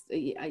detox,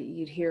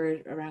 you'd hear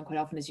it around quite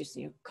often, is just,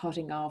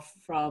 cutting off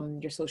from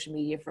your social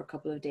media for a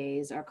couple of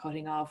days, or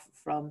cutting off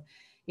from,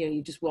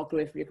 you just walk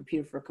away from your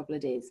computer for a couple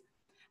of days.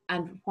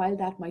 And while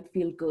that might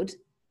feel good,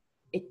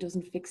 it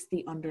doesn't fix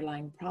the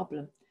underlying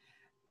problem.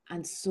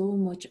 And so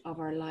much of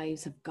our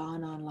lives have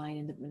gone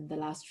online in the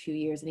last few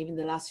years, and even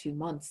the last few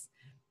months,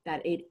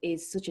 that it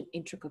is such an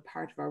integral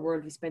part of our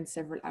world. We spend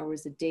several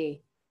hours a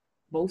day,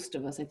 most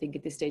of us, I think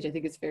at this stage, I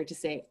think it's fair to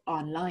say,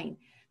 online.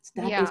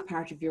 So that is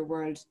part of your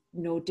world,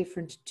 no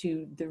different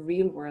to the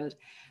real world.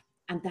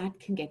 And that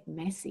can get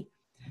messy.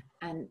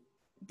 And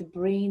the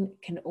brain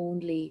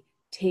only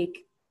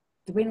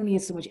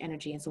has so much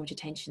energy and so much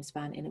attention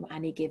span in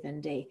any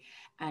given day.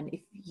 And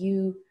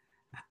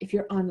if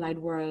your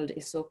online world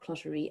is so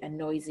cluttery and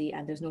noisy,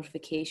 and there's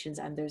notifications,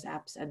 and there's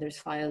apps, and there's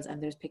files, and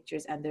there's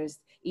pictures, and there's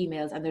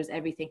emails, and there's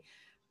everything,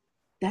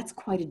 that's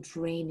quite a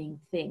draining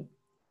thing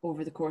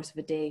over the course of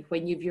a day,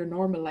 when you've your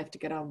normal life to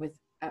get on with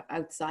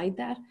outside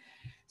that.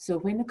 So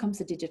when it comes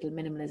to digital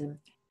minimalism,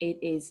 it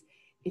is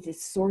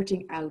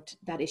sorting out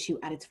that issue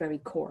at its very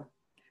core,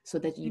 so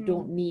that you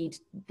don't need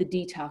the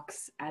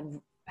detox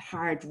and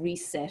hard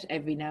reset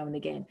every now and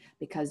again,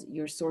 because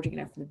you're sorting it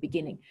out from the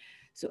beginning.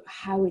 So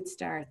how it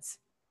starts,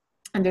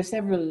 and there's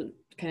several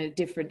kind of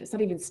different, it's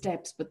not even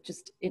steps, but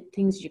just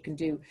things you can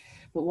do.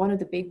 But one of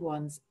the big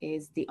ones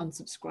is the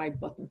unsubscribe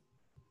button.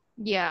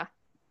 Yeah.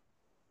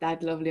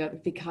 That lovely,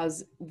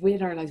 because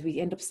with our lives, we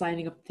end up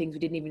signing up things we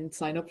didn't even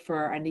sign up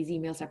for, and these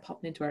emails are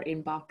popping into our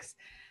inbox,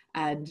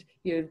 and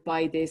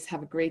buy this,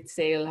 have a great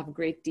sale, have a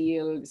great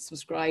deal,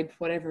 subscribe,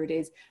 whatever it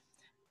is.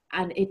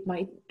 And it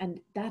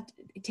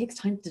takes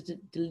time to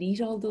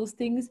delete all those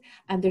things,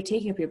 and they're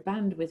taking up your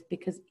bandwidth,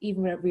 because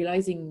even without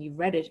realizing you've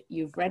read it,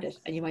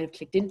 and you might have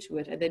clicked into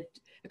it, and then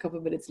a couple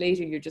of minutes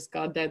later you're just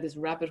gone down this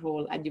rabbit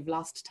hole, and you've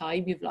lost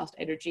time, you've lost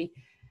energy,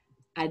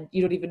 and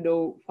you don't even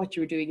know what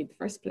you were doing in the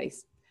first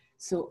place.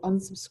 So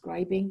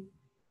unsubscribing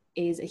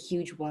is a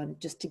huge one,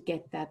 just to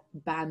get that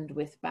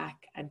bandwidth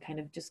back and kind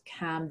of just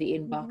calm the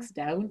inbox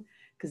down,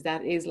 because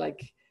that is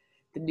like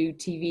the new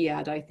TV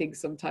ad, I think,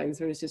 sometimes,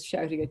 where it's just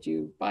shouting at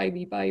you, buy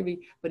me, buy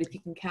me. But if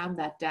you can calm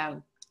that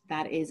down,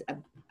 that is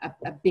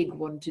a big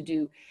one to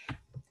do.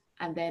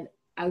 And then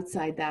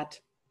outside that,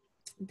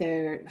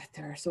 there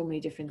are so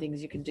many different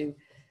things you can do.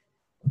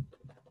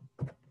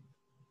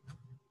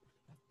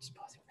 Just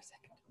pausing for a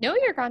second. No,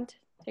 you're gone.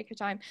 Take your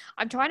time.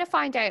 I'm trying to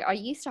find out. I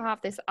used to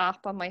have this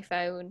app on my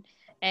phone,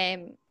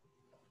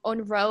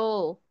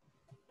 Unroll.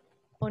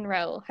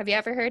 Have you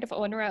ever heard of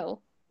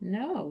Unroll?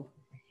 No.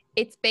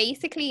 It's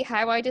basically,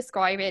 how I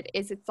describe it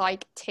is, it's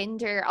like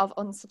Tinder of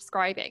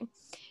unsubscribing.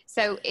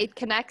 So it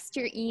connects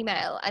to your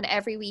email, and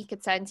every week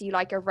it sends you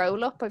like a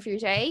roll up of your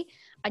day,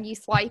 and you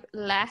swipe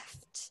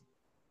left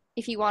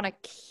if you want to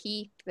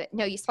keep it.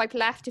 No, you swipe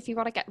left if you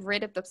want to get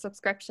rid of the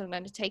subscription,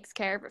 and it takes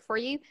care of it for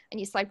you. And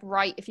you swipe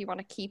right if you want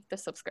to keep the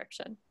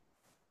subscription.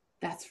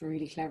 That's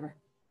really clever.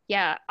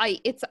 Yeah,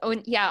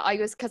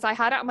 because I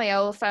had it on my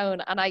old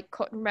phone and I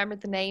couldn't remember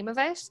the name of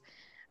it.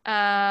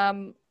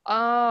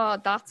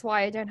 That's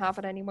why I don't have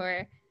it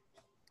anymore.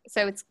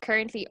 So it's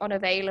currently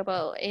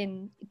unavailable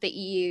in the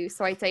EU.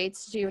 So I'd say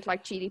it's to do with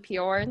like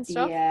GDPR and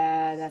stuff.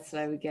 Yeah, that's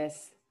what I would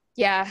guess.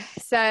 Yeah.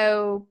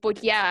 So,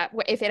 but yeah,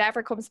 if it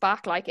ever comes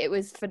back, like, it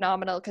was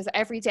phenomenal, because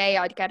every day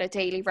I'd get a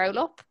daily roll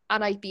up,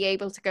 and I'd be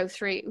able to go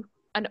through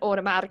and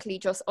automatically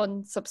just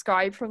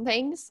unsubscribe from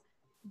things.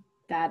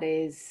 That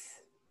is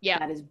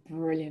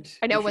brilliant.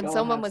 I know, when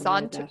someone was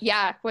on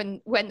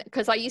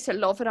because I used to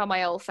love it on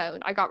my old phone.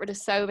 I got rid of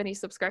so many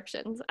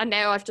subscriptions, and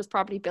now I've just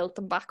probably built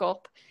them back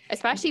up,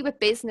 especially with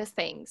business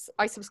things.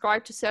 I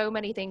subscribe to so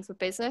many things with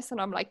business,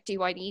 and I'm like,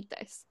 do I need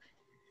this?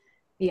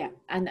 Yeah,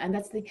 and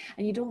that's the,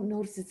 and you don't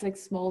notice, it's like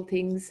small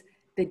things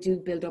that do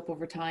build up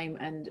over time,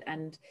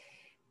 and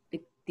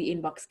the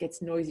inbox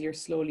gets noisier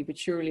slowly but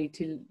surely,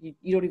 till you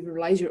don't even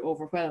realize you're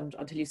overwhelmed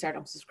until you start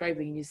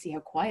unsubscribing, and you see how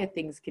quiet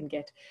things can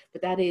get.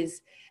 But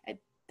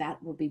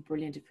that would be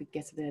brilliant if we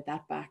get something like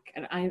that back.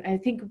 And I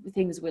think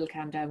things will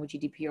calm down with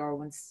GDPR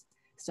once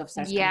stuff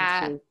starts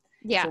coming through.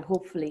 Yeah. So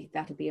hopefully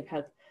that'll be of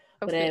help.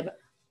 Hopefully. But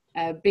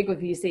a big one,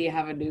 you say you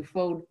have a new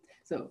phone.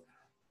 So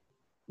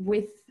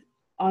with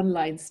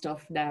online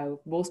stuff now,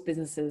 most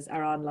businesses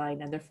are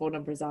online and their phone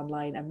number is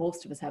online, and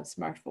most of us have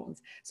smartphones.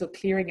 So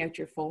clearing out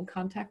your phone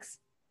contacts,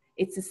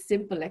 it's a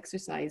simple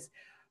exercise,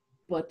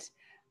 but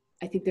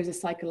I think there's a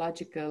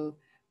psychological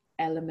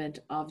element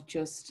of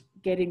just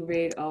getting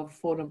rid of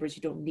phone numbers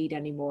you don't need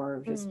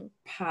anymore, just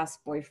past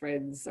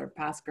boyfriends or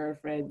past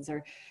girlfriends,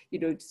 or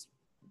just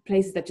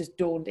places that just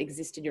don't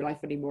exist in your life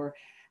anymore.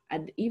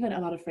 And even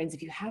a lot of friends,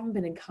 if you haven't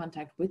been in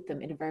contact with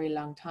them in a very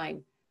long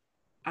time,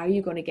 are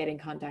you going to get in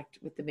contact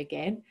with them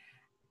again?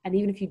 And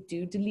even if you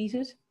do delete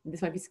it, and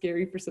this might be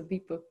scary for some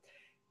people,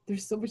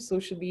 there's so much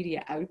social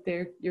media out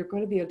there, you're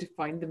going to be able to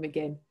find them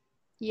again.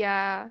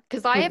 Yeah,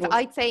 because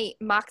I'd say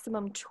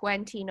maximum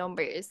 20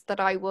 numbers that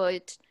I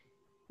would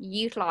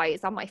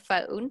utilize on my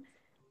phone,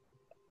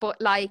 but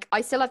like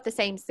I still have the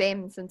same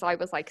sim since I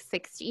was like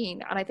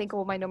 16, and I think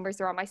all my numbers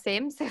are on my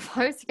sim. So if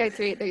I was to go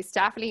through it, there's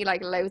definitely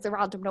like loads of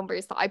random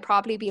numbers that I'd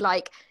probably be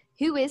like,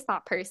 who is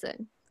that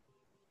person?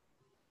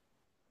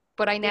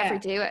 But I never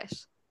do it.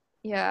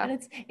 Yeah.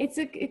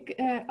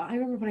 And I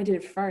remember when I did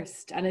it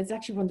first, and it's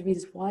actually one of the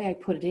reasons why I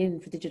put it in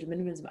for digital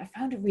minimalism. I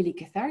found it really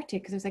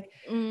cathartic, because I was like,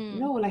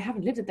 no, well, I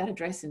haven't lived at that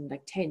address in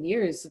like 10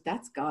 years. So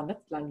that's gone.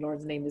 That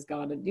landlord's name is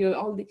gone. And, you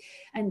know,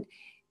 and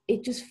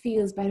it just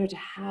feels better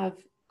to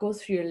go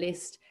through your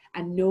list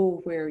and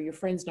know where your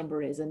friend's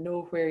number is, and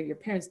know where your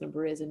parents'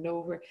 number is, and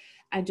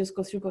and just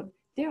go through going,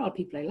 they're all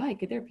people I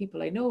like, and they're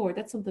people I know, or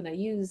that's something I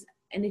use.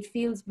 And it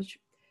feels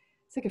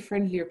it's like a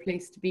friendlier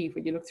place to be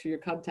when you look through your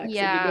contacts and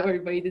you know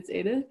everybody that's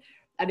in it.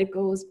 And it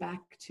goes back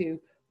to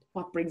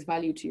what brings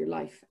value to your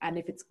life. And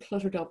if it's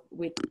cluttered up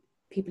with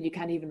people you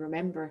can't even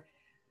remember,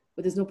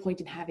 but there's no point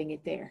in having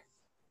it there.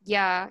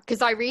 Yeah,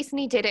 because I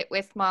recently did it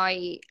with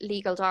my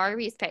legal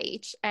diaries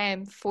page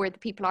for the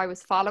people I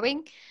was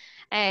following.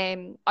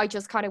 I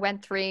just kind of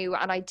went through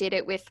and I did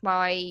it with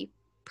my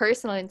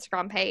personal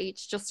Instagram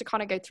page, just to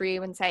kind of go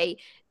through and say,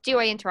 do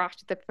I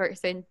interact with the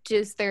person?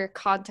 Does their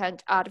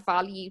content add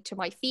value to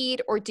my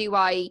feed, or do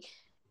I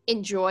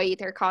enjoy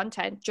their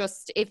content?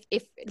 Just if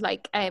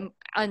like and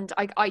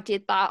I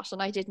did that,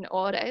 and I did an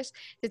audit.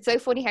 It's so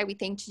funny how we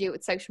think to do it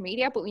with social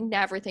media, but we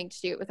never think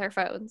to do it with our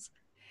phones.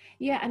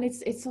 Yeah, and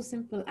it's so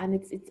simple, and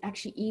it's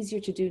actually easier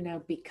to do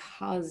now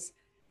because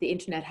the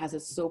internet has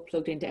it so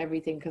plugged into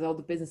everything, because all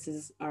the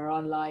businesses are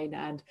online,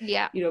 and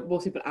you know,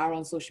 most people are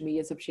on social media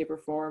in some shape or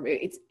form.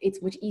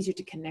 It's much easier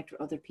to connect with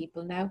other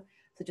people now.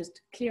 So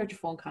just clear out your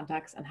phone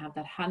contacts and have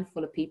that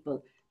handful of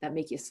people that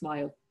make you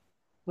smile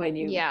when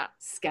you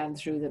scan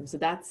through them. So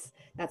that's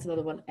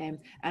another one. And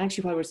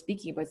actually, while we're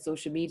speaking about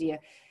social media,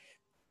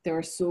 there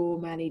are so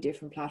many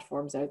different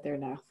platforms out there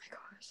now. Oh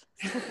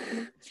my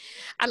God.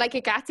 And like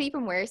it gets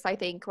even worse, I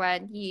think,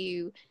 when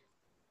you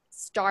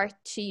start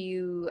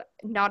to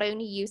not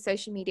only use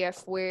social media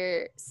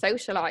for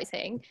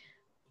socializing,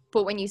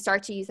 but when you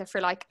start to use it for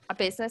like a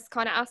business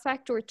kind of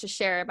aspect, or to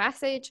share a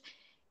message,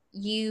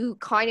 you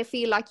kind of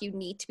feel like you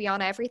need to be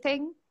on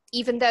everything,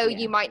 even though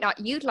you might not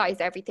utilize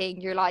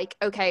everything. You're like,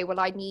 okay, well,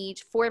 I need,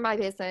 for my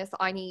business,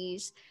 I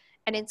need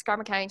an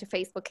Instagram account, a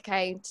Facebook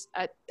account,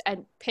 a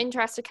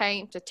Pinterest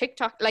account, a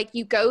TikTok. Like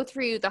you go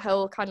through the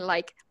whole kind of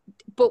like,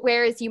 but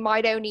whereas you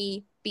might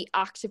only be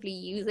actively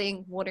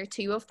using one or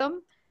two of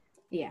them.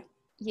 Yeah.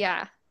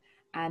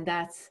 And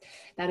that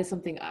is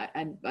something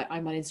I'm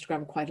on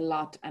Instagram quite a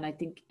lot. And I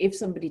think if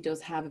somebody does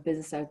have a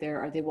business out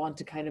there, or they want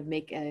to kind of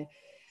make a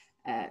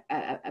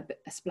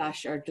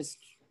splash, or just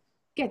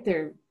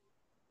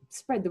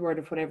spread the word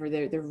of whatever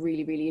they're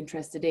really, really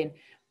interested in,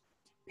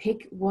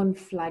 pick one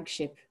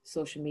flagship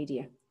social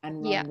media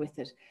and run with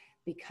it,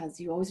 because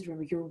you always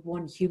remember you're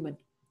one human,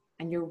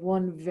 and you're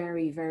one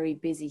very, very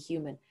busy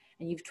human,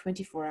 and you've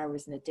 24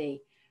 hours in a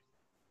day,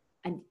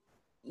 and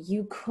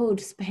you could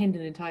spend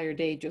an entire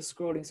day just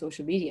scrolling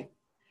social media.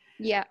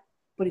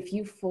 But if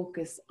you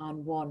focus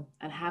on one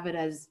and have it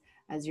as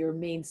your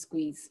main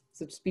squeeze,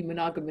 so just be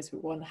monogamous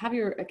with one, have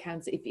your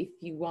accounts if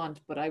you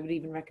want, but I would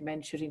even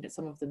recommend shutting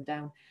some of them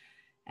down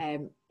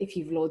if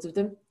you've loads of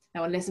them.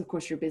 Now, unless of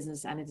course your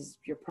business and it is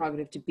your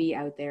prerogative to be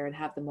out there and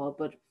have them all,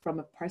 but from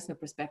a personal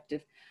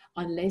perspective,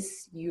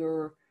 unless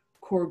your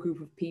core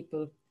group of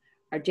people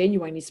are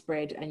genuinely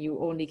spread and you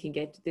only can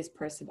get this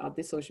person on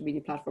this social media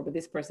platform, or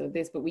this person on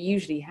this, but we're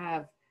usually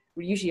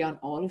on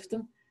all of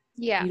them.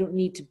 You don't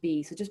need to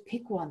be. So just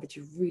pick one that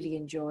you really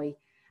enjoy,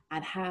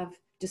 and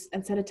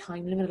set a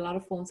time limit. A lot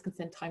of phones can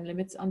set time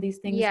limits on these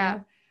things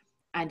now,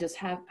 and just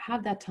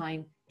have that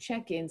time,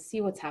 check in,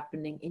 see what's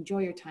happening, enjoy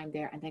your time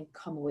there, and then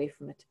come away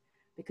from it,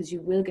 because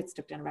you will get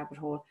stuck down a rabbit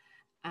hole,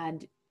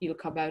 and you'll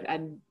come out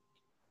and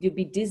you'll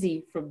be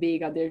dizzy from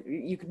being on there.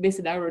 You could miss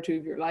an hour or two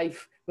of your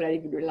life without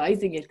even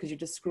realizing it, because you're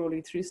just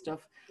scrolling through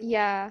stuff.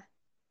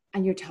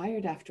 And you're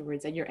tired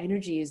afterwards, and your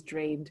energy is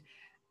drained,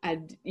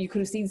 and you could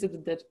have seen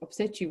something that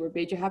upset you or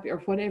made you happy or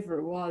whatever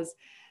it was,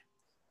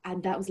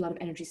 and that was a lot of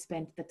energy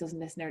spent that doesn't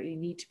necessarily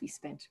need to be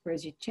spent.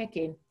 Whereas you check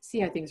in,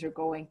 see how things are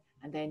going,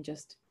 and then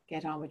just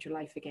get on with your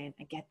life again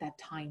and get that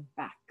time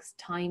back.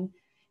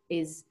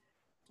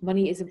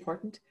 Money is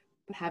important,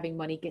 but having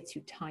money gets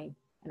you time,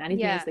 and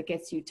anything else that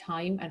gets you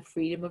time and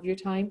freedom of your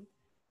time,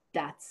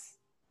 that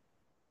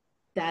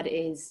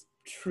is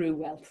true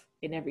wealth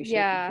in every shape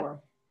and form.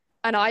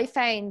 And I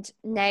found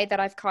now that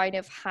I've kind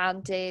of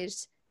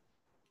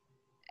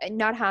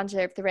not handed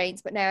over the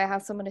reins, but now I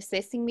have someone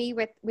assisting me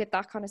with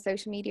that kind of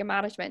social media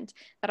management,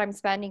 that I'm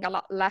spending a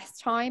lot less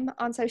time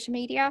on social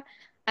media,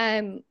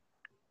 and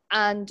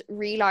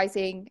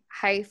realizing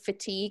how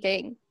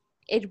fatiguing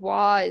it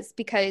was,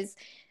 because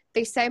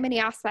there's so many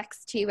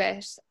aspects to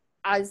it,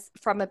 as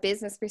from a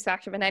business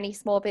perspective, and any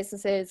small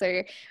businesses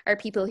or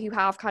people who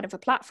have kind of a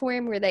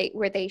platform where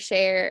they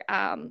share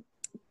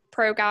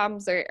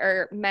programs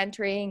or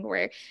mentoring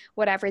or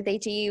whatever they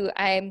do,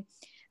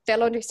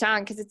 they'll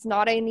understand, because it's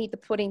not only the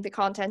putting the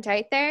content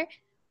out there,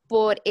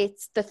 but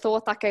it's the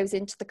thought that goes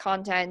into the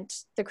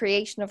content, the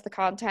creation of the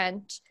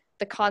content,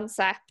 the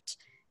concept,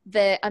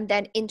 and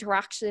then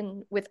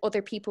interaction with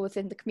other people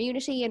within the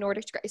community in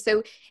order to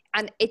so,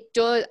 and it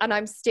does, and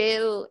I'm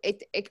still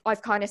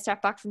I've kind of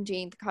stepped back from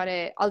doing the kind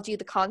of, I'll do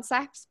the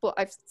concepts, but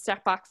I've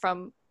stepped back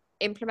from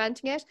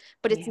implementing it,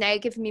 but it's now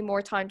giving me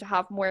more time to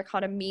have more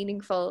kind of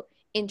meaningful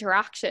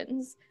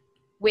interactions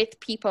with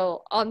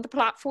people on the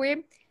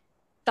platform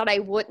that I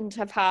wouldn't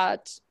have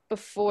had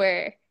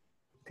before.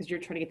 Because you're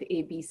trying to get the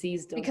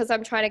ABCs done. Because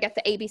I'm trying to get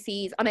the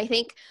ABCs. And I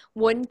think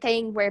one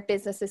thing where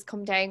businesses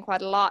come down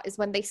quite a lot is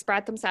when they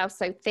spread themselves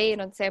so thin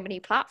on so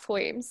many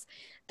platforms,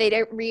 they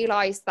don't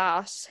realize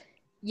that,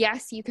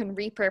 yes, you can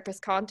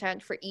repurpose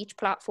content for each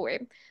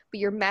platform, but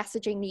your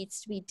messaging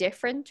needs to be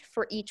different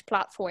for each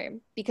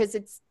platform. Because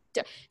it's,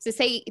 so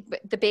say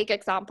the big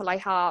example I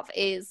have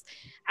is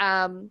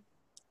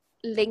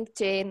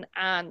LinkedIn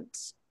and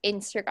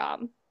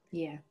Instagram.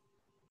 Yeah.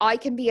 I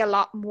can be a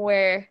lot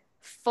more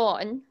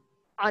fun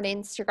on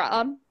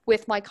Instagram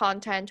with my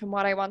content and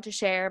what I want to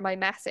share, my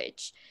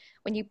message.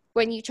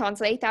 When you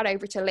translate that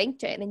over to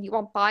LinkedIn and you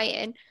want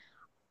buy-in,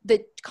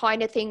 the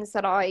kind of things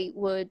that I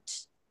would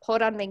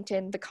put on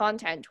LinkedIn, the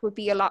content would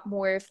be a lot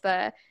more of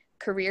the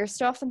career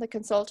stuff and the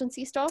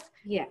consultancy stuff.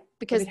 Yeah.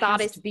 Because that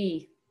is to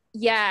be.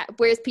 Yeah.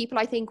 Whereas people,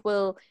 I think,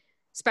 will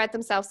spread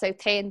themselves so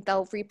thin,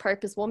 they'll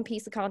repurpose one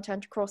piece of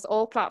content across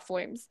all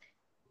platforms,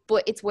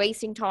 but it's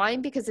wasting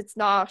time because it's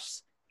not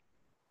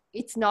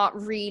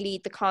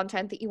really the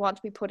content that you want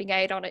to be putting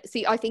out on it.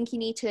 See, I think you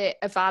need to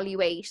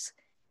evaluate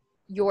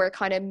your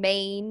kind of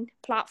main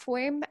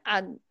platform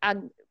and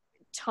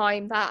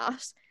time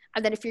that.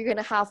 And then if you're going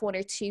to have one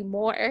or two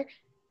more,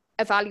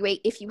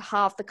 evaluate if you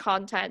have the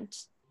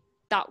content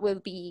that will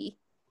be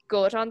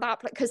good on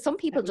that. Because some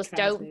people just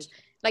don't.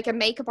 Like a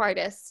makeup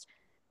artist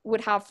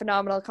would have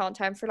phenomenal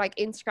content for like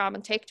Instagram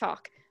and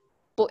TikTok,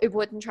 but it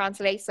wouldn't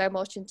translate so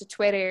much into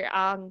Twitter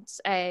and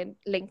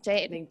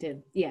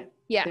LinkedIn.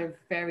 Yeah. They're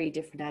very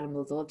different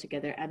animals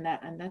altogether, and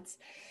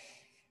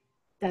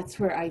that's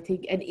where I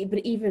think, but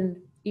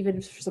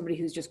even for somebody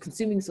who's just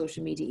consuming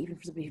social media, even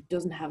for somebody who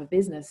doesn't have a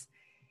business,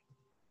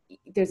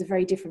 there's a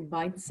very different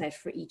mindset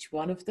for each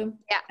one of them.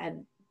 Yeah.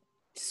 And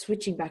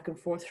switching back and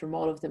forth from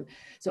all of them.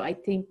 So I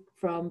think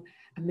from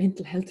a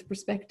mental health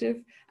perspective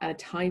and a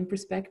time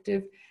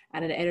perspective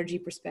and an energy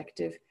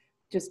perspective,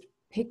 just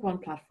pick one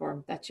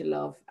platform that you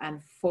love and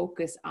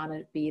focus on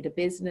it, be it a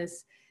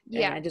business,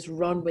 and just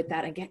run with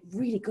that and get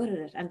really good at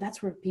it. And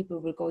that's where people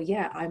will go,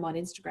 yeah, I'm on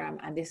Instagram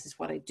and this is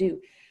what I do.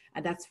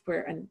 And that's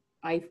where, and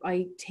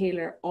I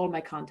tailor all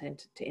my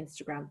content to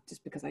Instagram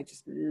just because I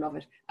just love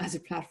it as a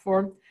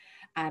platform.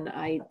 And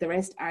the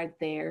rest aren't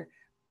there,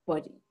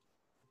 but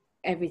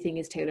everything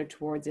is tailored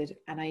towards it,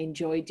 and I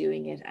enjoy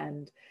doing it,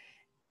 and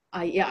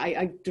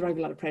I derive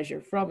a lot of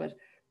pleasure from it.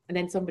 And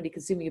then somebody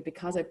consuming it,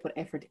 because I put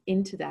effort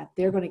into that,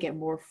 they're going to get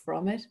more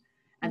from it,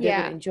 and they're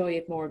going to enjoy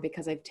it more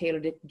because I've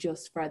tailored it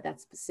just for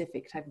that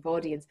specific type of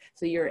audience.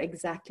 So you're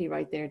exactly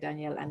right there,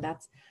 Danielle, and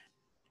that's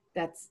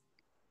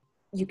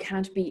you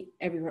can't be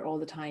everywhere all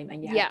the time,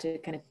 and you have to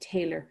kind of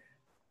tailor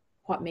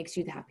what makes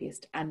you the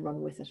happiest and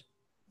run with it.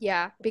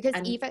 Yeah, because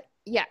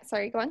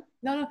sorry, go on.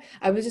 No,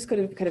 I was just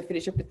going to kind of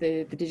finish up with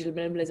the digital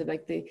minimalism,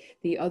 like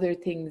the other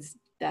things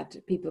that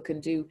people can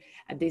do.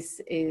 And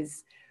this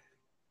is,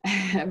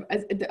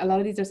 a lot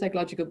of these are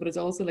psychological, but it's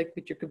also like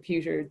with your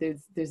computer,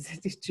 there's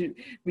to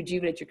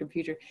rejuvenate your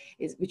computer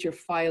is with your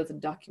files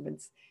and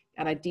documents.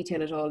 And I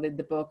detail it all in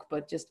the book,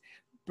 but just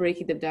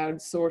breaking them down,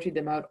 sorting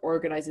them out,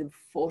 organizing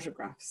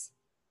photographs.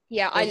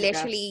 Yeah, I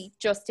literally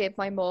just did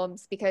my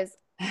mom's because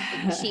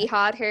she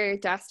had her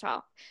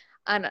desktop.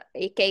 And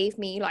it gave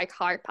me like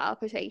heart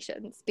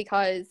palpitations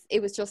because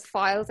it was just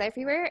files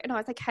everywhere. And I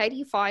was like, how do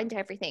you find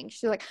everything?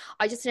 She's like,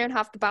 I just don't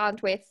have the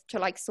bandwidth to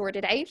like sort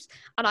it out.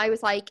 And I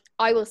was like,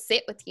 I will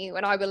sit with you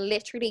and I will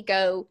literally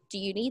go, do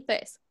you need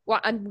this?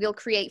 What? And we'll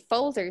create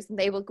folders and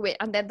they will go in,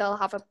 and then they'll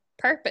have a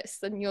purpose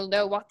and you'll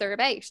know what they're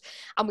about.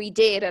 And we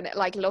did, and it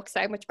like looks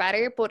so much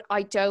better. But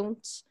I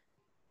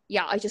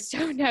just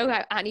don't know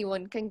how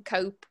anyone can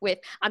cope with,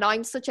 and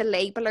I'm such a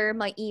labeler in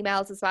my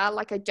emails as well.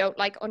 Like I don't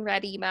like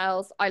unread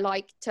emails. I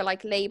like to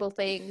like label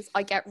things.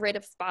 I get rid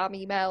of spam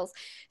emails.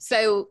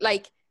 So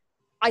like,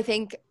 I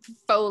think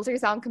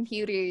folders on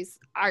computers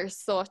are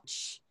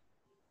such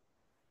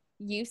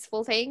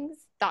useful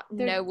things that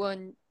no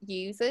one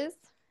uses.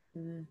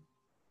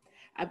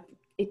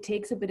 It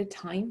takes a bit of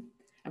time,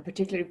 and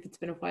particularly if it's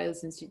been a while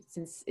since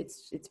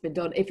it's been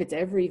done, if it's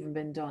ever even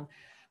been done.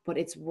 But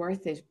it's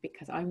worth it,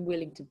 because I'm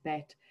willing to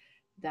bet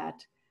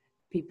that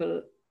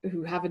people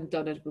who haven't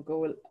done it will go,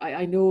 well,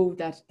 I know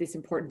that this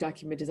important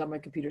document is on my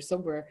computer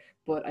somewhere,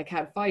 but I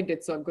can't find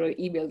it, so I'm going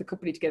to email the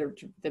company to get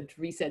them to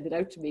resend it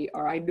out to me.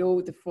 Or I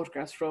know the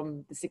photographs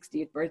from the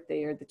 60th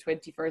birthday or the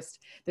 21st,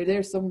 they're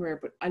there somewhere,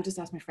 but I'll just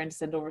ask my friend to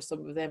send over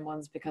some of them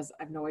ones because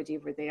I have no idea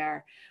where they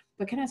are.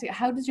 But can I ask you,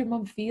 how does your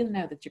mum feel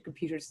now that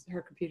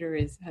her computer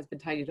has been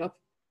tidied up?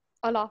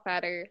 A lot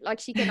better. Like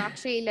she can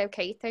actually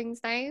locate things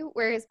now,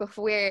 whereas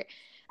before,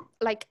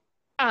 like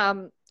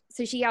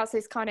so she has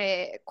this kind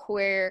of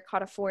core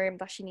kind of form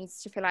that she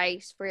needs to fill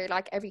out for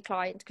like every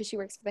client, because she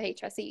works for the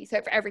HSE,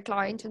 so for every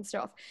client and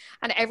stuff.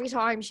 And every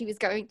time she was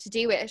going to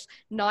do it,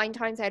 9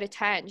 times out of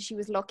 10 she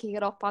was looking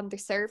it up on the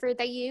server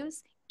they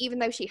use, even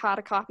though she had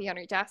a copy on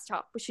her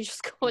desktop, but she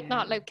just could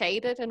not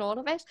locate it and all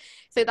of it.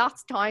 So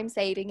that's time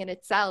saving in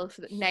itself.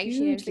 Now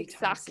she knows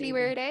exactly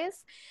where it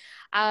is.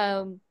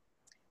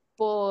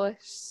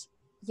 But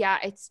yeah,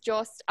 it's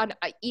just, and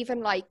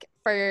even like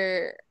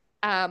for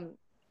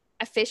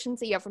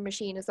efficiency of a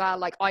machine as well,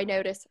 like I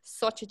noticed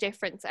such a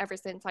difference ever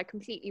since I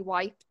completely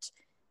wiped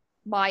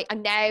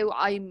and now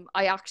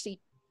I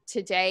actually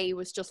today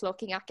was just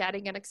looking at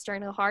getting an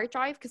external hard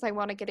drive, because I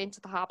want to get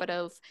into the habit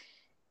of,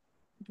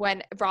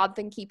 when rather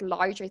than keep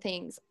larger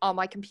things on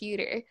my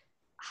computer,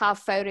 have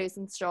photos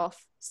and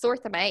stuff,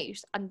 sort them out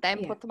and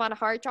then put them on a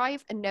hard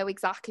drive and know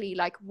exactly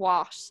like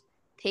what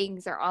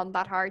things are on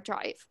that hard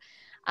drive.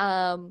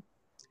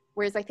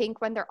 Whereas I think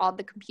when they're on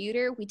the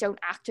computer, we don't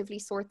actively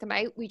sort them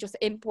out, we just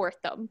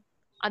import them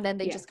and then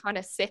they just kind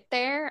of sit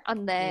there,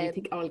 and then you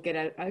think, oh, I'll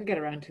get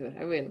around to it,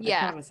 I will,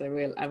 I promise I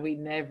will, and we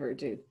never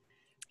do.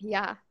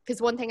 Yeah,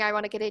 because one thing I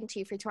want to get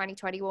into for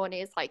 2021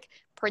 is like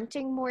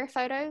printing more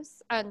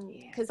photos, and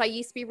because I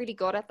used to be really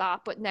good at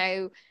that, but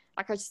now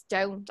like I just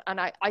don't. And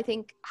I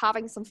think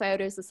having some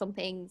photos of some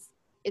things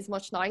is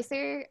much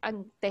nicer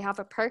and they have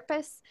a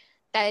purpose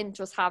than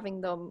just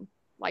having them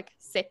like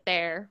sit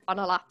there on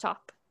a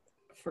laptop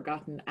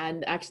forgotten.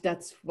 And actually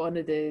that's one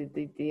of the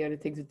other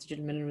things with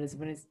digital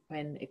minimalism,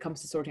 when it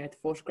comes to sorting out the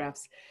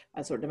photographs,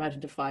 I sort them out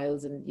into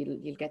files, and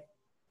you'll get,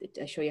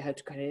 I show you how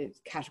to kind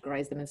of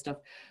categorize them and stuff.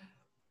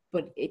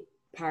 But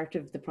part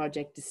of the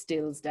project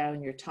distills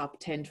down your top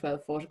 10,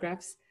 12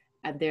 photographs,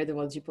 and they're the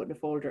ones you put in a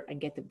folder and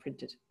get them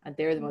printed. And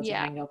they're the ones you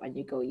hang up and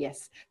you go,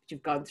 yes, but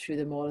you've gone through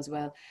them all as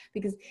well.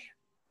 Because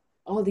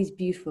all these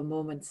beautiful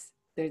moments,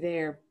 they're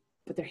there,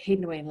 but they're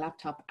hidden away in a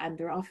laptop, and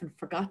they're often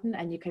forgotten,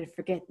 and you kind of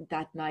forget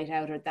that night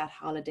out or that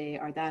holiday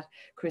or that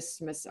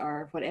Christmas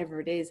or whatever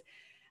it is.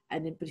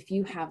 But if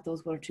you have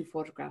those 1 or 2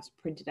 photographs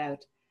printed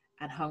out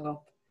and hung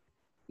up,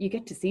 you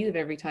get to see them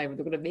every time, and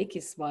they're going to make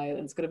you smile,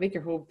 and it's going to make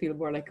your home feel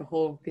more like a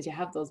home, because you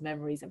have those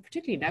memories. And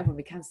particularly now when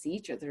we can't see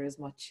each other as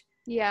much.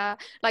 Yeah,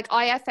 like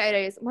I have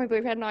photos, my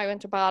boyfriend and I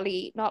went to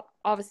Bali,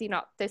 obviously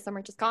not this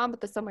summer just gone, but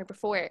the summer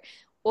before.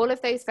 All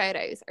of those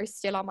photos are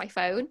still on my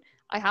phone.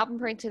 I haven't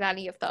printed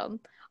any of them.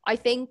 I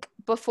think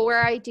before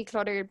I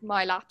decluttered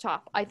my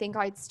laptop, I think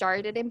I'd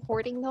started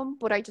importing them,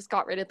 but I just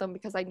got rid of them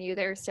because I knew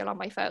they were still on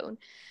my phone.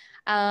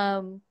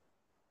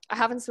 I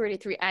haven't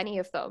sorted through any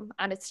of them,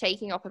 and it's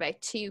taking up about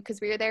 2,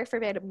 because we were there for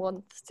about a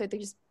month, so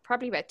there's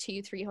probably about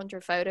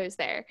 200-300 photos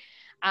there.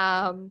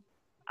 And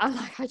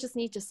like I just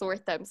need to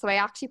sort them. So I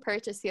actually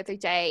purchased the other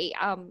day,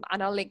 and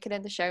I'll link it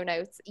in the show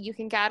notes, you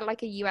can get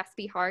like a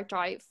USB hard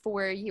drive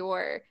for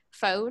your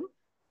phone,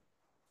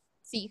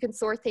 so you can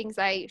sort things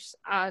out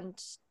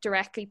and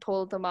directly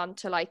pull them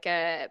onto like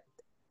a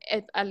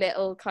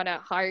little kind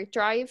of hard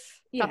drive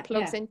that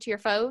plugs into your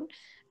phone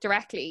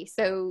directly,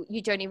 so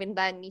you don't even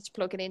then need to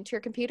plug it into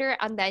your computer,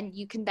 and then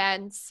you can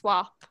then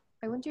swap.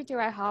 I wonder, do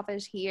I have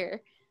it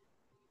here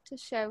to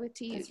show it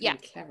to you? That's really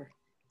clever.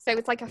 So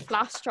it's like a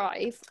flash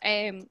drive,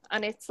 and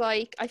it's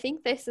like, I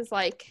think this is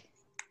like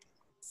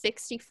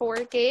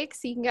 64 gigs,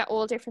 so you can get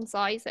all different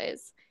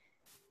sizes.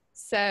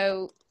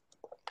 So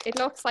it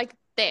looks like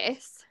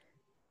this.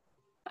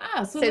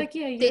 So like,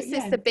 this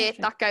is the bit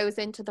that goes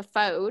into the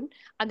phone,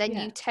 and then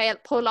you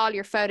pull all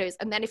your photos,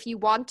 and then if you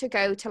want to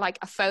go to like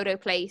a photo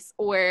place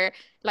or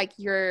like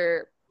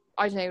your,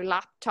 I don't know,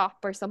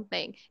 laptop or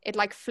something, it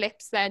like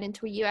flips then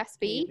into a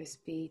USB.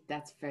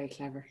 That's very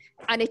clever.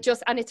 And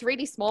it's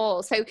really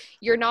small, so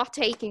you're not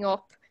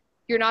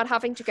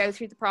having to go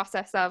through the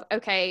process of,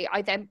 okay,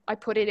 I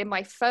put it in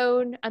my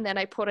phone, and then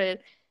I put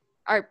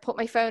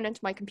my phone into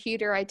my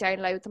computer, I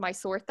download them, I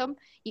sort them.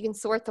 You can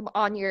sort them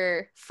on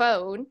your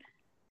phone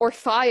or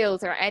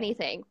files or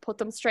anything, put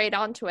them straight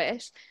onto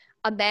it.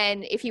 And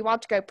then if you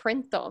want to go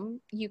print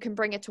them, you can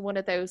bring it to one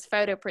of those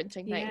photo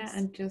printing things.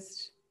 And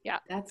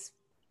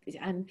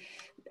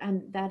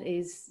that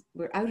is,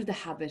 we're out of the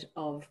habit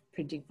of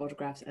printing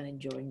photographs and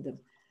enjoying them.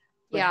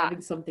 But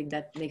having something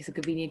that makes it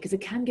convenient, because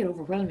it can get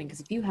overwhelming,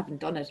 because if you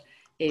haven't done it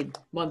in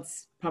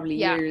months, probably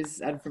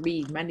years, and for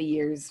me, many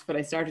years, when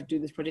I started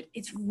doing this project,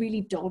 it's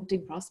really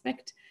daunting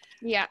prospect.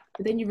 Yeah.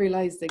 But then you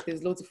realize like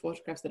there's loads of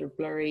photographs that are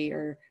blurry,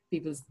 or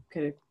people's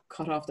kind of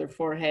cut off their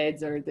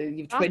foreheads, or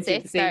you've 20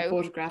 of the same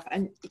photograph,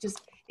 and it's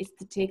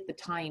to take the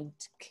time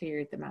to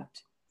clear them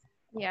out.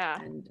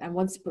 Yeah. And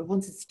once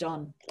it's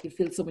done, you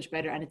feel so much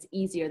better, and it's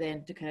easier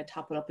then to kind of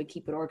top it up and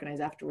keep it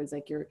organized afterwards.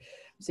 Like your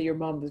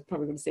mom is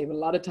probably going to save a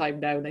lot of time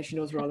now she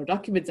knows where all her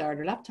documents are on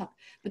her laptop.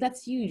 But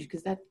that's huge,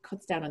 because that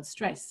cuts down on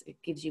stress. It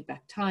gives you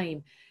back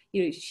time.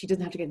 She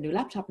doesn't have to get a new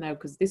laptop now,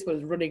 because this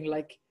was running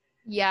like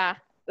a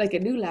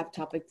new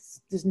laptop.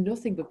 There's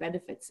nothing but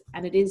benefits,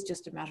 and it is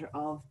just a matter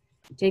of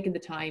taking the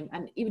time,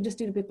 and even just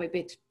doing it bit by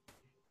bit.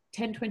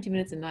 10-20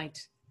 minutes a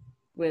night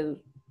will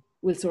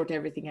sort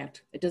everything out.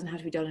 It doesn't have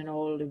to be done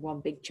in one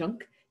big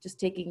chunk. Just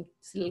taking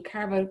this little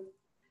carve out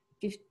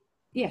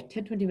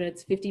 10, 20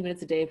 minutes, 15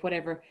 minutes a day,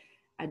 whatever,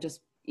 and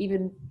just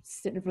even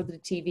sit in front of the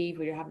TV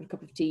where you're having a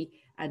cup of tea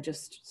and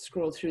just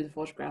scroll through the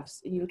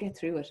photographs, and you'll get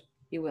through it.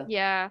 You will.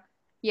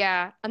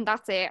 Yeah, and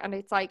that's it. And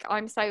it's like,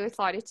 I'm so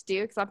excited to do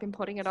it because I've been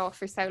putting it off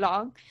for so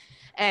long.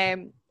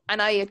 And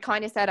I had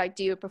kind of said I'd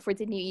do it before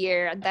the new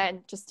year and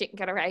then just didn't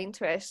get around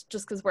to it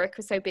just because work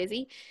was so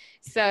busy.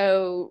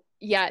 So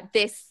yeah,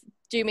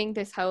 doing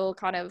this whole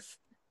kind of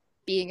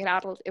being an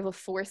adult, it will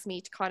force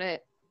me to kind of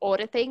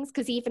audit things,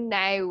 because even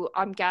now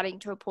I'm getting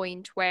to a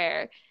point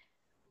where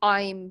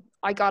I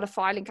got a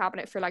filing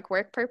cabinet for like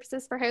work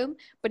purposes for home,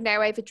 but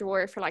now I have a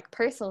drawer for like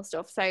personal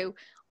stuff. So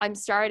I'm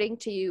starting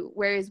to,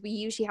 whereas we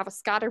usually have a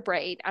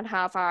scatterbrain and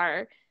have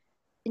our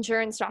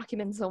insurance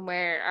documents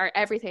somewhere or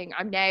everything,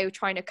 I'm now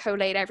trying to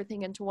collate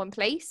everything into one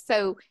place.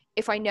 So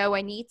if I know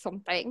I need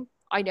something,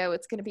 I know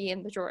it's going to be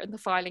in the drawer in the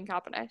filing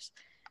cabinet.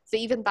 So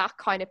even that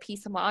kind of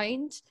peace of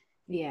mind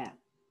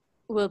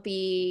will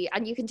be,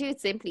 and you can do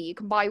it simply. You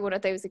can buy one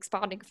of those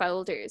expanding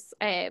folders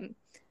and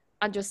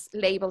just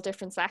label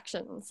different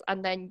sections,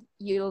 and then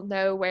you'll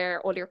know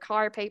where all your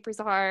car papers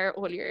are,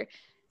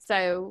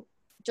 so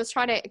just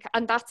trying to,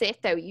 and that's it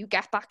though, you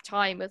get back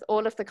time with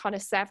all of the kind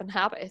of 7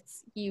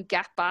 habits. You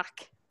get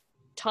back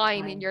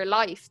time in your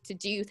life to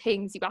do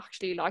things you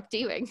actually like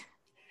doing,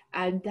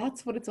 and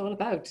that's what it's all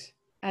about.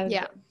 And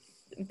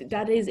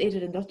that is it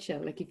in a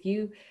nutshell. Like, if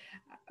you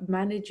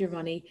manage your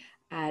money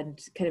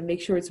and kind of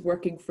make sure it's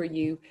working for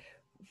you,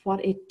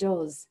 what it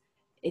does,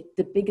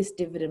 the biggest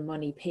dividend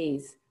money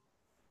pays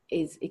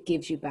is it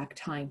gives you back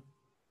time.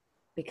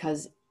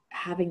 Because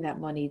having that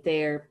money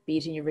there, be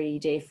it in your rainy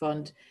day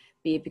fund,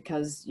 be it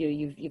because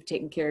you've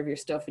taken care of your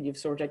stuff and you've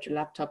sorted out your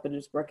laptop and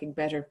it's working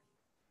better,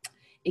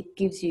 it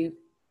gives you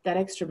that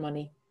extra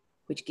money,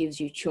 which gives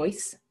you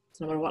choice.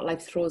 So no matter what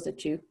life throws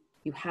at you,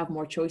 you have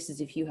more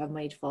choices if you have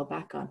money to fall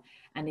back on.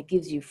 And it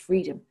gives you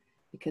freedom,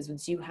 because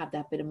once you have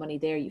that bit of money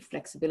there, you have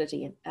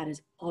flexibility, and that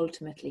is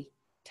ultimately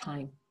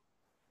time.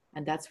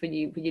 And that's when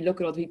you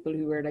look at all the people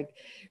who are like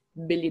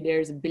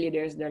millionaires and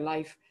billionaires in their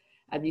life,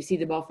 and you see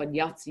them off on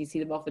yachts, you see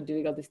them off on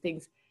doing all these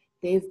things,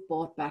 they've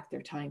bought back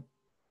their time.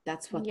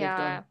 That's what they've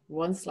done,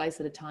 one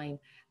slice at a time.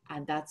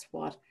 And that's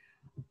what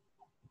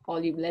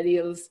all you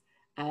millennials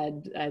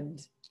and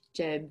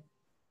Gen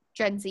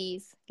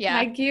Zs,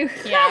 thank you.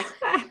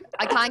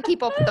 I can't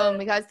keep up with them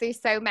because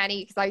there's so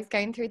many, because I was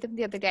going through them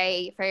the other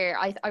day for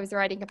I was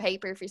writing a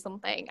paper for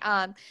something,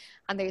 and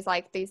there's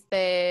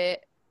the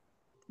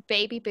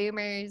baby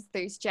boomers,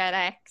 there's Gen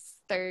X,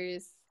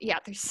 there's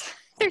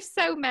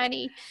so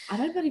many.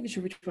 And I'm not even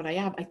sure which one I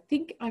am. I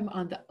think I'm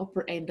on the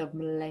upper end of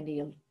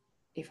millennial,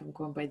 if I'm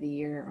going by the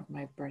year of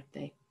my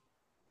birthday.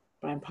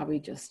 But I'm probably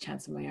just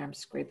chancing my arm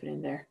scraping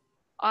in there.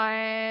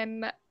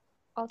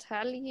 I'll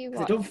tell you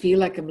what. I don't feel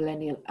like a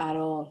millennial at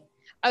all.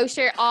 Oh,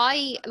 sure.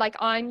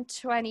 I'm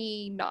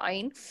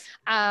 29,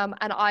 and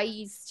I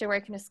used to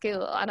work in a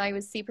school, and I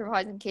was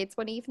supervising kids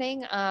one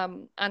evening,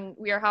 and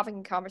we were having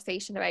a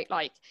conversation about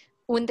like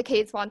when the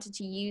kids wanted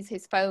to use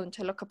his phone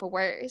to look up a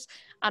word,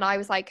 and I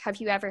was like, have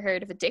you ever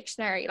heard of a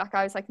dictionary? Like,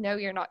 I was like, no,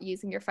 you're not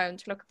using your phone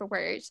to look up a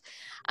word.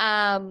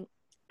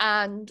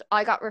 And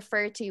I got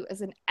referred to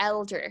as an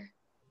elder.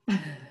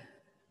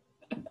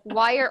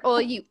 Why are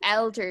all you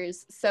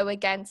elders so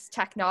against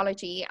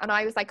technology? And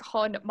I was like,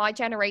 hon, my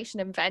generation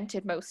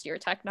invented most of your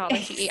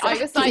technology. Exactly. I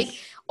was like,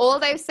 all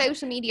those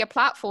social media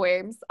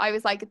platforms, I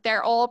was like,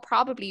 they're all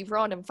probably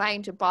run and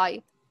founded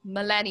by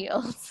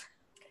millennials.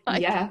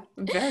 Like, yeah,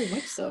 very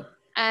much so.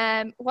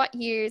 What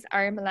years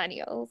are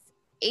millennials?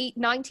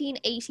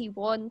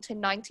 1981 to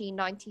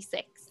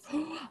 1996.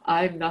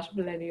 I'm not a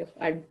millennial.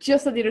 I'm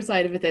just on the other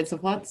side of it then. So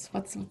what's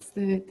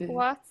the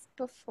what's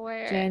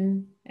before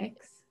Gen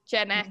X?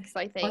 Gen X,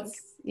 I think.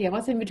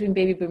 What's in between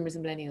baby boomers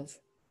and millennials?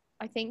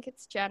 I think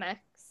it's Gen X.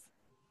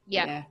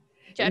 Yeah.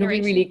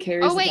 Nobody really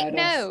cares about us. Oh wait,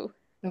 no.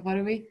 What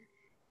are we?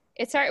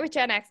 It started with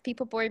Gen X,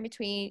 people born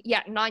between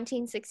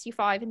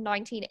 1965 and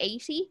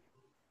 1980.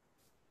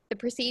 The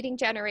preceding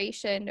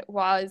generation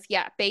was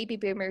baby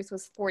boomers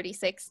was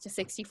 46 to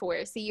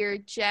 64. So you're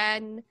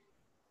Gen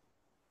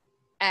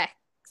X.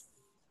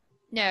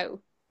 No.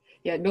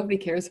 Yeah, nobody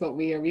cares what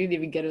we are. We didn't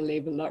even get a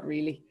label, not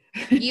really.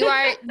 You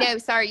are, no,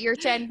 sorry, you're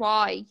Gen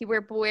Y. You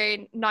were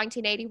born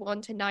 1981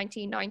 to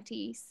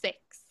 1996.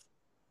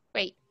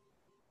 Wait.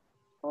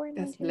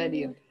 That's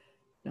millennial.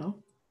 No?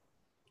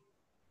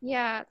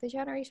 Yeah, the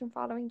generation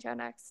following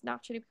Gen X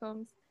naturally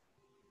becomes.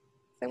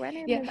 So when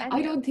are millennials?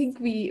 I don't think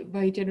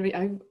my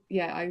generation,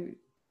 I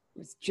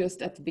was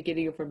just at the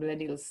beginning of where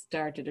millennials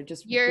started, or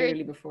just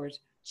barely before it.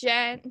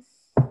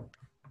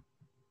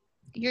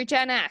 You're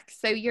Gen X,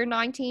 so you're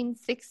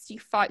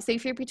 1965. So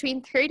if you're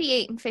between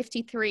 38 and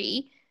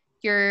 53,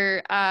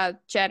 you're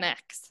Gen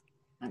X.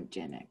 I'm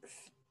Gen X.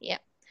 Yeah.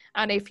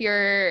 And if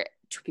you're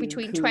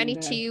between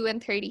 22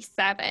 and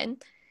 37,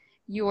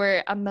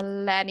 you're a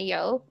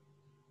millennial.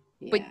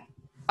 Yeah. But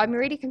I'm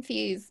really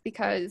confused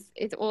because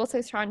it's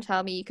also trying to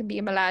tell me you can be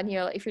a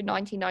millennial if you're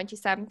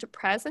 1997 to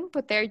present,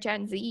 but they're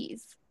Gen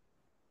Zs.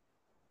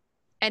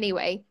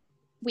 Anyway,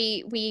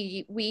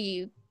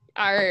 we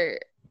are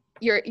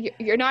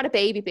you're not a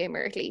baby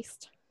boomer, at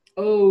least.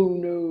 Oh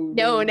no,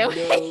 No, no,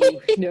 no.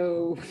 no,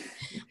 no.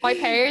 My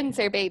parents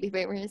are baby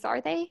boomers,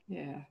 are they?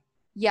 Yeah.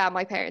 Yeah,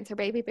 my parents are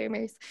baby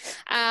boomers.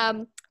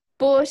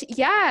 But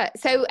yeah,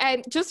 so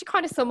just to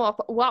kind of sum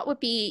up, what would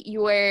be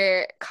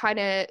your kind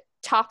of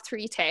top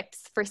 3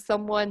 tips for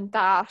someone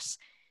that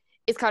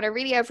is kind of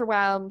really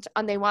overwhelmed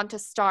and they want to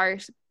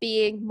start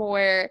being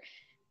more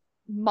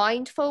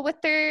mindful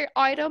with their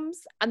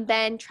items and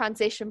then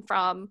transition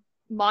from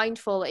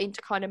mindful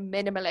into kind of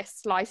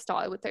minimalist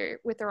lifestyle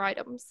with their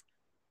items?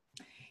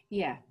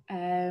 Yeah.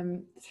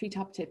 3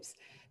 top tips.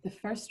 The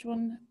first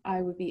one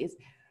I would be is,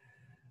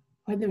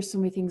 when there's so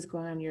many things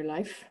going on in your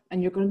life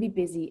and you're going to be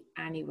busy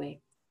anyway,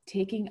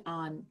 taking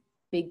on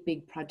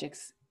big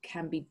projects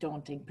can be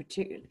daunting,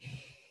 particularly.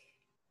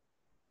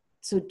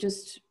 So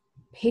just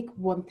pick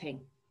one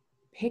thing,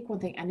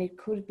 and it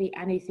could be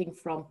anything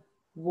from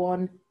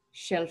one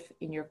shelf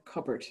in your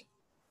cupboard,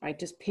 right?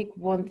 Just pick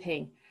one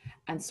thing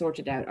and sort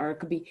it out. Or it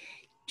could be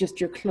just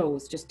your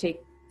clothes. Just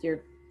take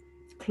your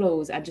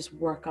clothes and just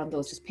work on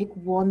those. Just pick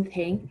one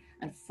thing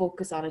and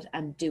focus on it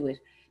and do it.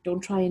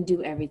 Don't try and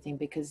do everything,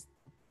 because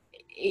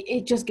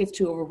it just gets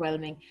too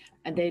overwhelming,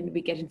 and then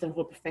we get into the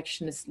whole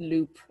perfectionist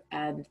loop,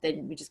 and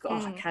then we just go,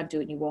 oh, I can't do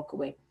it, and you walk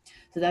away.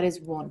 So that is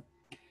one.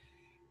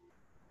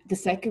 The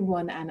second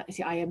one, and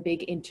see, I am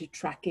big into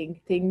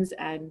tracking things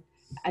and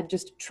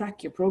just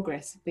track your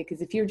progress,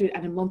 because if you're doing,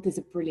 and a month is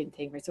a brilliant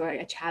thing, right? So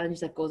a challenge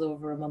that goes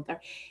over a month,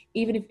 or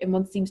even if a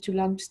month seems too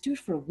long, just do it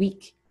for a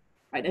week,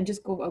 right? And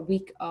just go a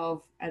week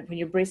of, and when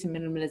you're embracing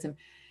minimalism,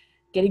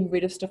 getting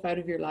rid of stuff out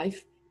of your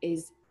life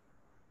is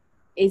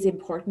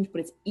important,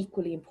 but it's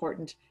equally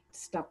important to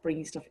stop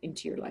bringing stuff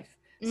into your life.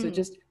 So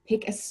just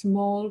pick a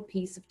small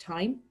piece of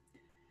time,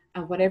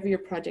 and whatever your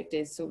project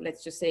is, so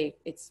let's just say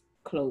it's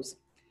clothes,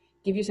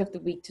 give yourself the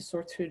week to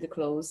sort through the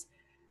clothes,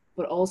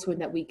 but also in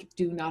that week,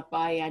 do not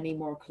buy any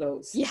more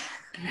clothes. Yeah.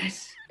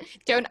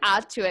 Don't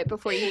add to it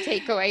before you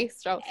take away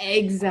stuff.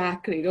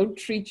 Exactly. Don't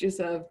treat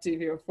yourself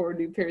to 4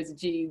 new pairs of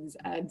jeans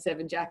and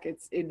 7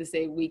 jackets in the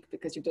same week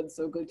because you've done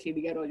so good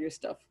cleaning out all your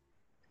stuff.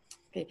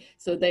 Okay,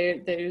 so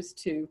there's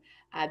 2.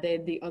 And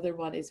then the other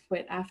one is,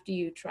 when after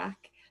you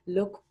track,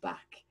 look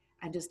back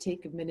and just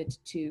take a minute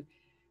to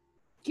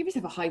give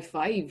yourself a high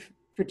five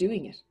for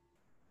doing it,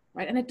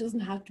 right? And it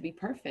doesn't have to be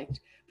perfect,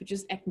 but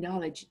just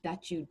acknowledge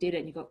that you did it,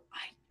 and you go,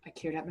 I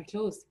cleared out my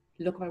clothes.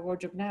 Look at my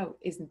wardrobe now.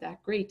 Isn't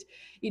that great?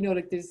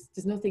 Like there's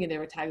nothing in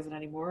there with tags on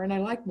anymore, and I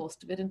like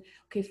most of it. And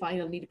okay,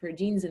 fine, I'll need a pair of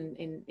jeans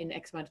in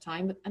X amount of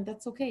time, and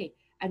that's okay.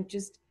 And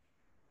just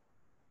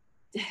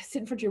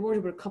sit in front of your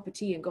wardrobe with a cup of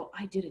tea and go,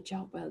 I did a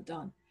job well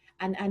done.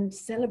 And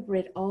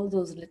celebrate all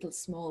those little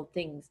small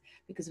things,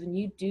 because when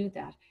you do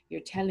that, you're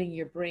telling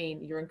your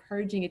brain, you're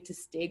encouraging it to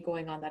stay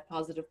going on that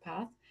positive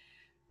path,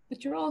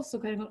 but you're also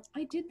kind of going,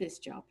 I did this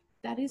job.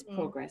 That is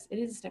progress. It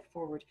is a step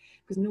forward,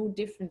 because no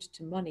different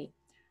to money.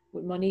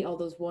 With money, all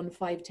those 1,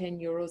 5, 10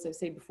 euros I've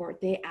said before,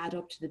 they add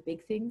up to the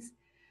big things.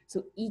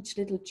 So each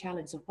little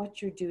challenge, so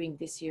what you're doing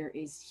this year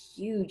is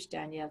huge,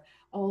 Danielle.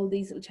 All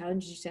these little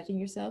challenges you're setting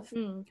yourself,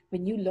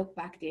 when you look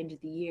back at the end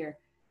of the year,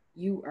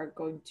 you are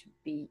going to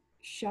be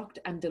shocked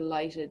and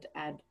delighted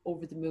and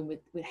over the moon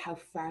with how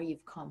far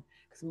you've come.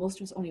 Because most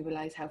of us only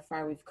realize how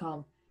far we've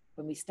come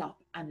when we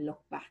stop and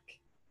look back.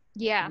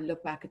 Yeah. And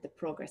look back at the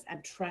progress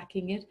and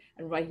tracking it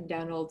and writing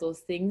down all those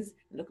things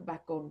and looking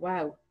back going,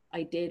 wow,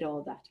 I did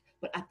all that.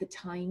 But at the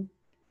time,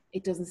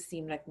 it doesn't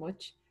seem like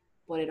much,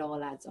 but it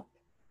all adds up.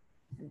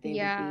 And they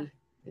would be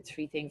the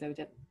 3 things I would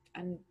do.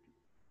 And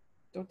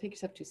don't take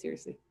yourself too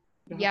seriously.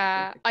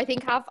 Yeah, I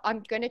think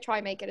I'm going to try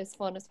and make it as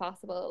fun as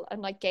possible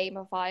and like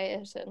gamify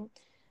it,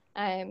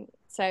 and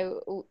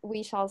so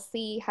we shall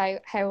see how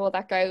all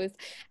that goes.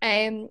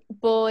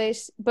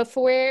 But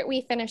before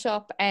we finish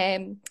up,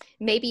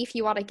 maybe if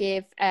you want to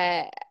give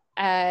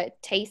a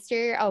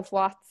taster of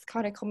what's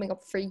kind of coming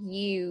up for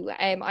you.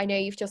 I know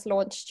you've just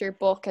launched your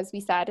book, as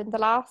we said in the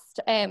last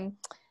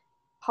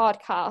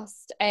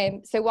podcast.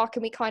 So what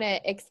can we kind of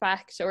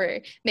expect,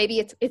 or maybe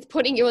it's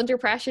putting you under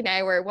pressure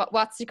now, or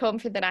what's to come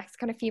for the next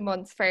kind of few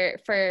months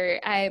for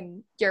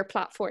your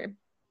platform?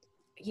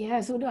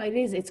 Yeah, so no,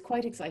 it's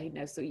quite exciting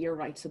now. So you're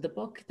right. So the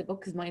book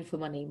is Mindful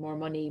Money,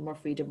 More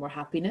Freedom, More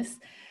Happiness.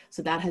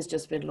 So that has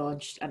just been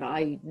launched, and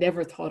I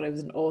never thought I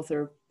was an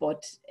author,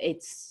 but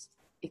it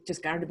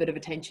just garnered a bit of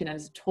attention, and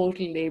it's a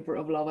total labor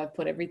of love. I've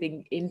put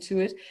everything into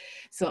it.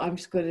 So I'm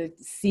just going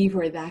to see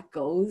where that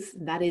goes.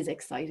 That is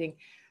exciting.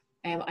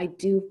 I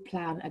do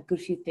plan a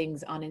good few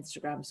things on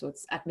Instagram. So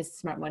it's at Mrs.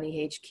 Smart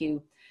Money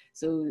HQ.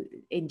 So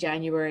in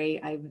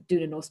January, I'm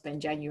doing a no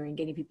spend January and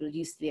getting people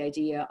used to the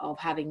idea of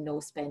having no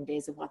spend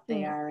days and what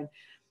they are,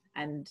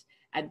 and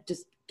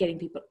just getting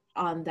people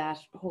on that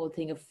whole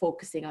thing of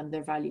focusing on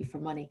their value for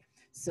money.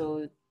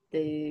 So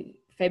the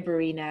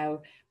February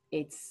now,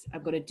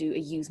 I'm going to do a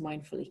use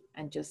mindfully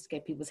and just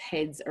get people's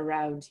heads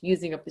around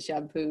using up the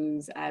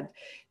shampoos and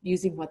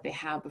using what they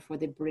have before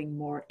they bring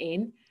more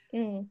in.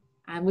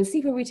 And we'll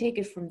see where we take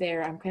it from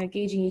there. I'm kind of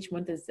gauging each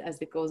month as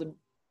it goes.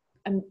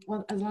 And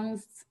as long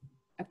as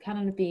I plan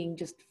on it being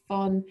just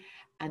fun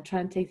and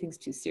trying to take things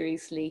too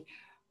seriously,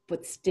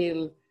 but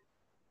still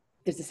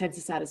there's a sense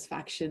of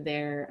satisfaction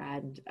there,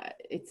 and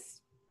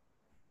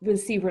we'll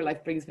see where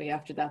life brings me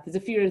after that. There's a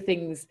few other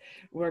things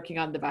working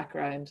on the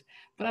background,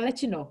 but I'll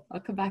let you know. I'll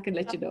come back and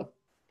let you know.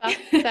 That's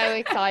so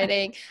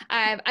exciting.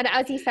 And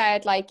as you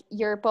said, like,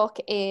 your book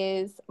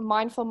is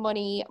Mindful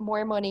Money,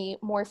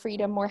 More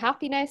Freedom, More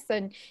Happiness,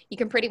 and you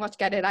can pretty much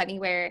get it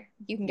anywhere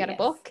you can get a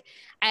book.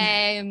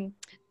 And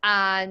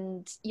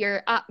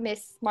you're at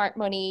Miss Smart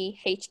Money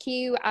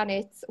HQ,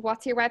 and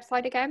what's your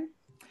website again?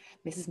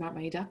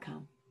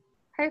 MrsSmartMoney.com.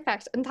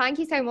 Perfect. And thank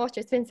you so much.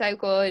 It's been so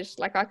good.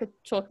 Like, I could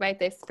talk about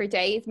this for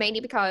days, mainly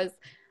because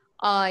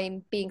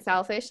I'm being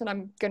selfish and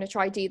I'm going to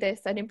try do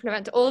this and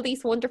implement all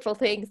these wonderful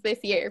things this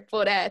year.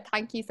 But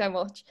thank you so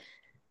much.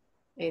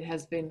 It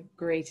has been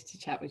great to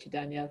chat with you,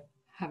 Danielle.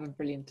 Have a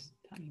brilliant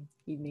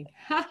evening.